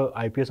talk about a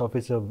IPS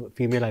officer,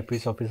 female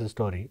IPS officer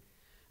story,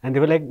 and they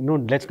were like, no,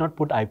 let's not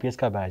put IPS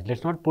ka badge.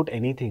 Let's not put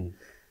anything.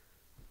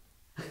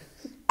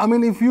 I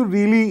mean, if you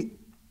really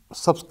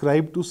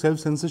subscribe to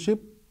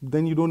self-censorship,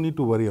 then you don't need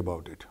to worry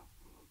about it.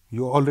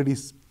 You're already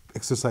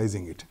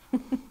exercising it.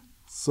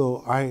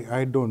 So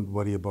I don't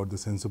worry about the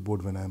censor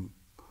board when I'm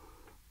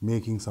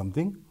making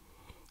something,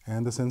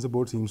 and the censor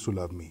board seems to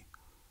love me,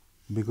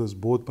 because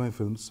both my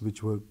films,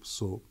 which were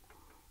so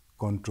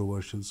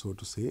controversial, so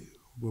to say,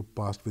 were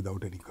passed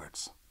without any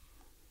cuts.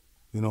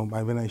 You know,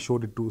 when I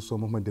showed it to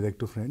some of my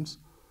director friends,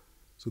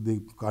 so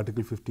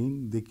Article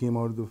 15, they came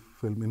out of the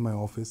film in my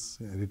office,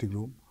 editing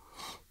room,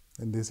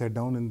 and they sat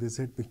down and they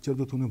said, "Picture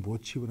तो तूने बहुत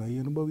अच्छी बनाई है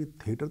अनुभव, ये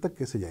theatre तक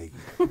कैसे जाएगी?"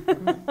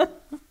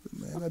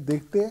 मैंने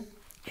देखते हैं,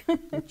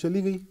 तो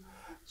चली गई.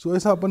 So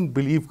ऐसा अपन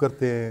बिलीव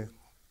करते हैं.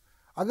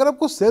 अगर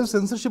आपको सेल्फ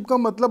सेंसरशिप का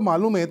मतलब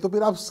मालूम है तो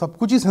फिर आप सब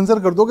कुछ ही सेंसर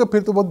कर दोगे,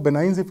 फिर तो बहुत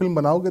बेनाइन सी फिल्म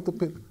बनाओगे तो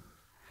फिर.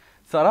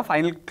 Swara,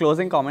 final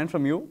closing comment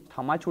from you.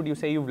 How much would you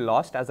say you've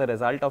lost as a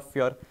result of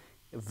your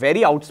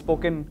very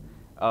outspoken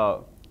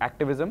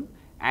activism,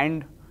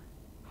 and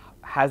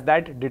has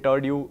that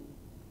deterred you?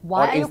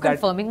 Why are you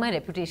confirming my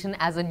reputation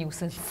as a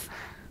nuisance?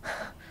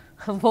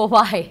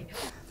 Why?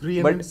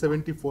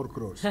 374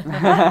 crores.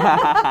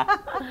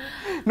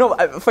 No,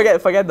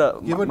 forget the.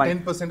 Give her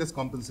 10% as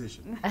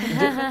compensation.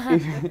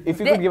 If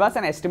you could give us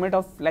an estimate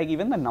of like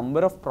even the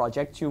number of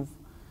projects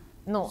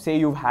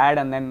you've had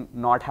and then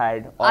not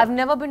had. I've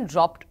never been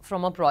dropped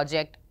from a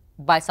project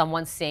by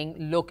someone saying,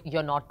 look,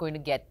 you're not going to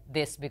get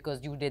this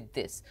because you did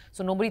this.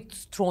 So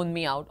nobody's thrown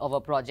me out of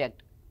a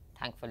project,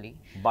 thankfully.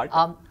 But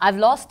I've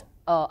lost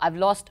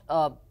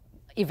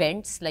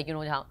events like, you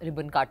know,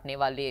 ribbon kaatne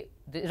wale,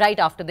 right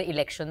after the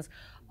elections,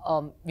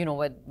 you know,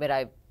 where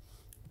I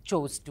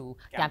chose to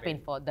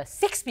campaign for the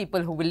 6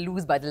 people who will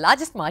lose by the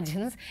largest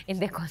margins in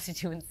their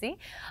constituency.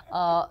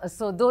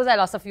 So those I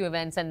lost a few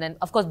events, and then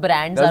of course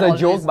brands. There's a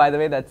joke, by the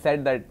way, that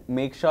said that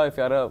make sure if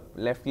you're a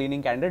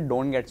left-leaning candidate,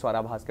 don't get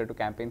Swara Bhasker to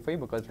campaign for you,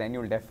 because then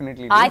you'll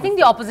definitely. I think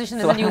the opposition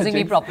isn't using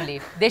me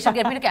properly. They should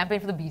get me to campaign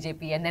for the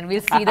BJP, and then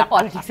we'll see the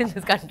politics in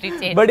this country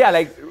change. But yeah,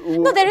 like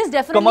no, there is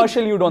definitely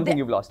commercial. You don't think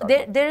you've lost?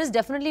 There has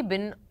definitely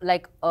been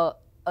like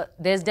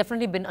there's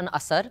definitely been an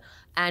asar,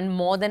 and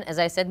more than, as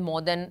I said,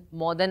 more than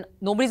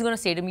nobody's going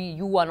to say to me,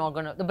 you are not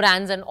going to, the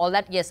brands and all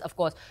that. Yes, of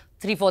course,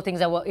 3-4 things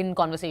that were in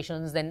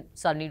conversations then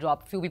suddenly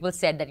dropped. Few people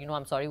said that, you know,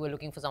 I'm sorry, we're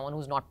looking for someone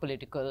who's not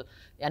political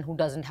and who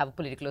doesn't have a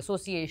political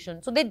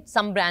association. So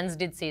some brands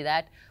did say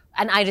that,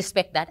 and I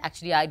respect that.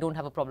 Actually, I don't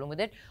have a problem with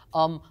it.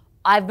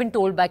 I've been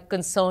told by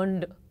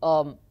concerned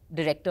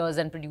directors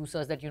and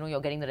producers that, you know,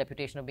 you're getting the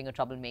reputation of being a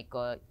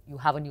troublemaker, you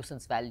have a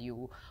nuisance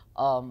value.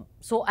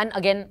 So, and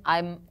again,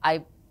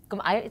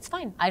 it's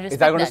fine. I respect that. Is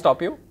that going to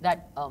stop you?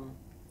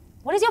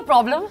 What is your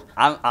problem?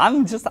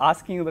 I'm just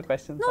asking you the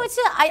questions. No,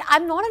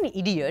 I'm not an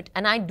idiot,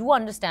 and I do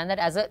understand that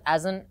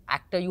as an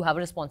actor, you have a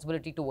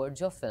responsibility towards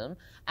your film,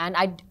 and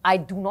I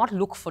do not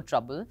look for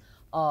trouble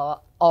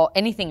or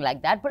anything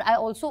like that. But I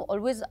also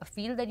always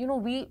feel that, you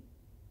know,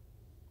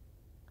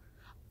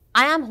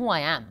 I am who I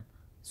am.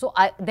 So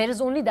there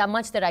is only that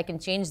much that I can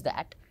change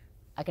that.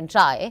 I can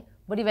try,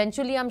 but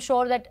eventually I'm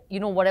sure that, you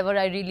know, whatever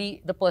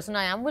the person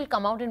I am will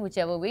come out in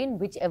whichever way, in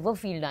whichever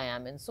field I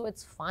am in. So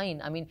it's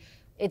fine. I mean,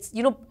 it's,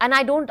 you know, and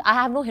I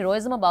have no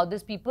heroism about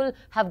this. People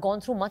have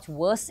gone through much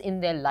worse in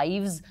their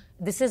lives.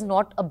 This is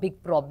not a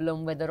big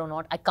problem, whether or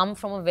not. I come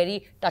from a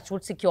very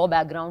touchwood secure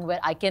background where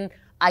I can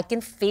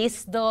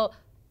face the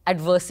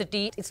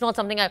adversity. It's not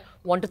something I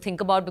want to think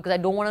about because I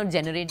don't want to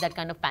generate that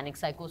kind of panic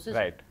psychosis.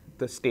 Right.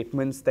 The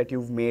statements that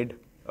you've made,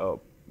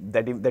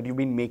 that you've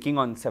been making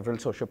on several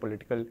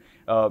socio-political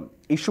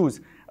issues,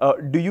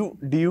 do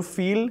you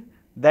feel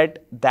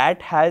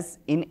that has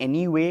in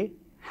any way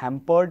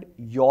hampered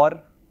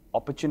your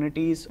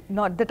opportunities?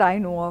 Not that I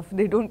know of.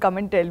 They don't come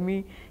and tell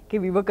me, okay,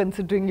 we were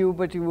considering you,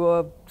 but you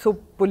were so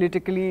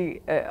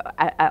politically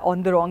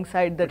on the wrong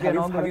side that you're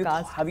not going to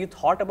cast. Have you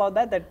thought about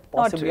that? That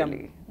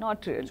possibly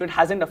not really. So it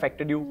hasn't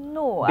affected you?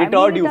 No.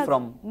 Deterred you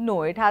from?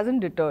 No, it hasn't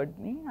deterred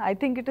me. I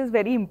think it is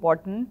very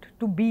important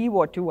to be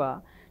what you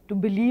are, to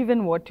believe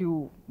in what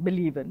you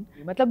believe in.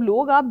 मतलब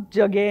लोग आप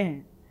जगह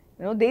हैं.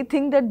 You know, they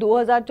think that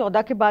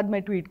 2014 के बाद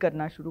मैं tweet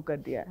करना शुरू कर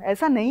दिया.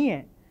 ऐसा नहीं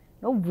है.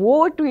 No,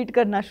 वो tweet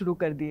करना शुरू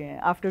कर दिए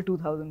हैं after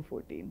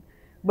 2014.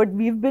 But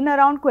we've been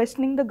around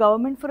questioning the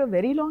government for a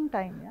very long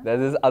time. Yeah?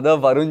 There's this other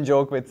Varun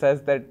joke which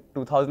says that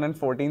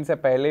 2014 se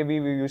pehle we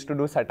used to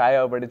do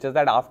satire, but it's just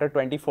that after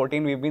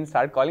 2014 we've been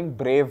started calling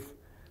brave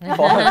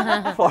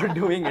for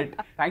doing it.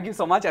 Thank you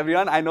so much,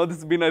 everyone. I know this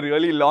has been a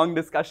really long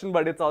discussion,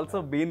 but it's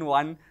also been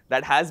one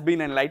that has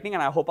been enlightening,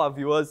 and I hope our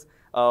viewers,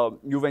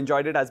 you've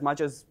enjoyed it as much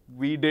as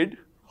we did.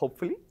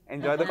 Hopefully,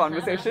 enjoy the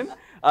conversation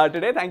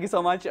today. Thank you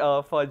so much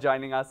for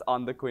joining us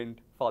on the Quint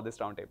for this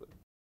roundtable.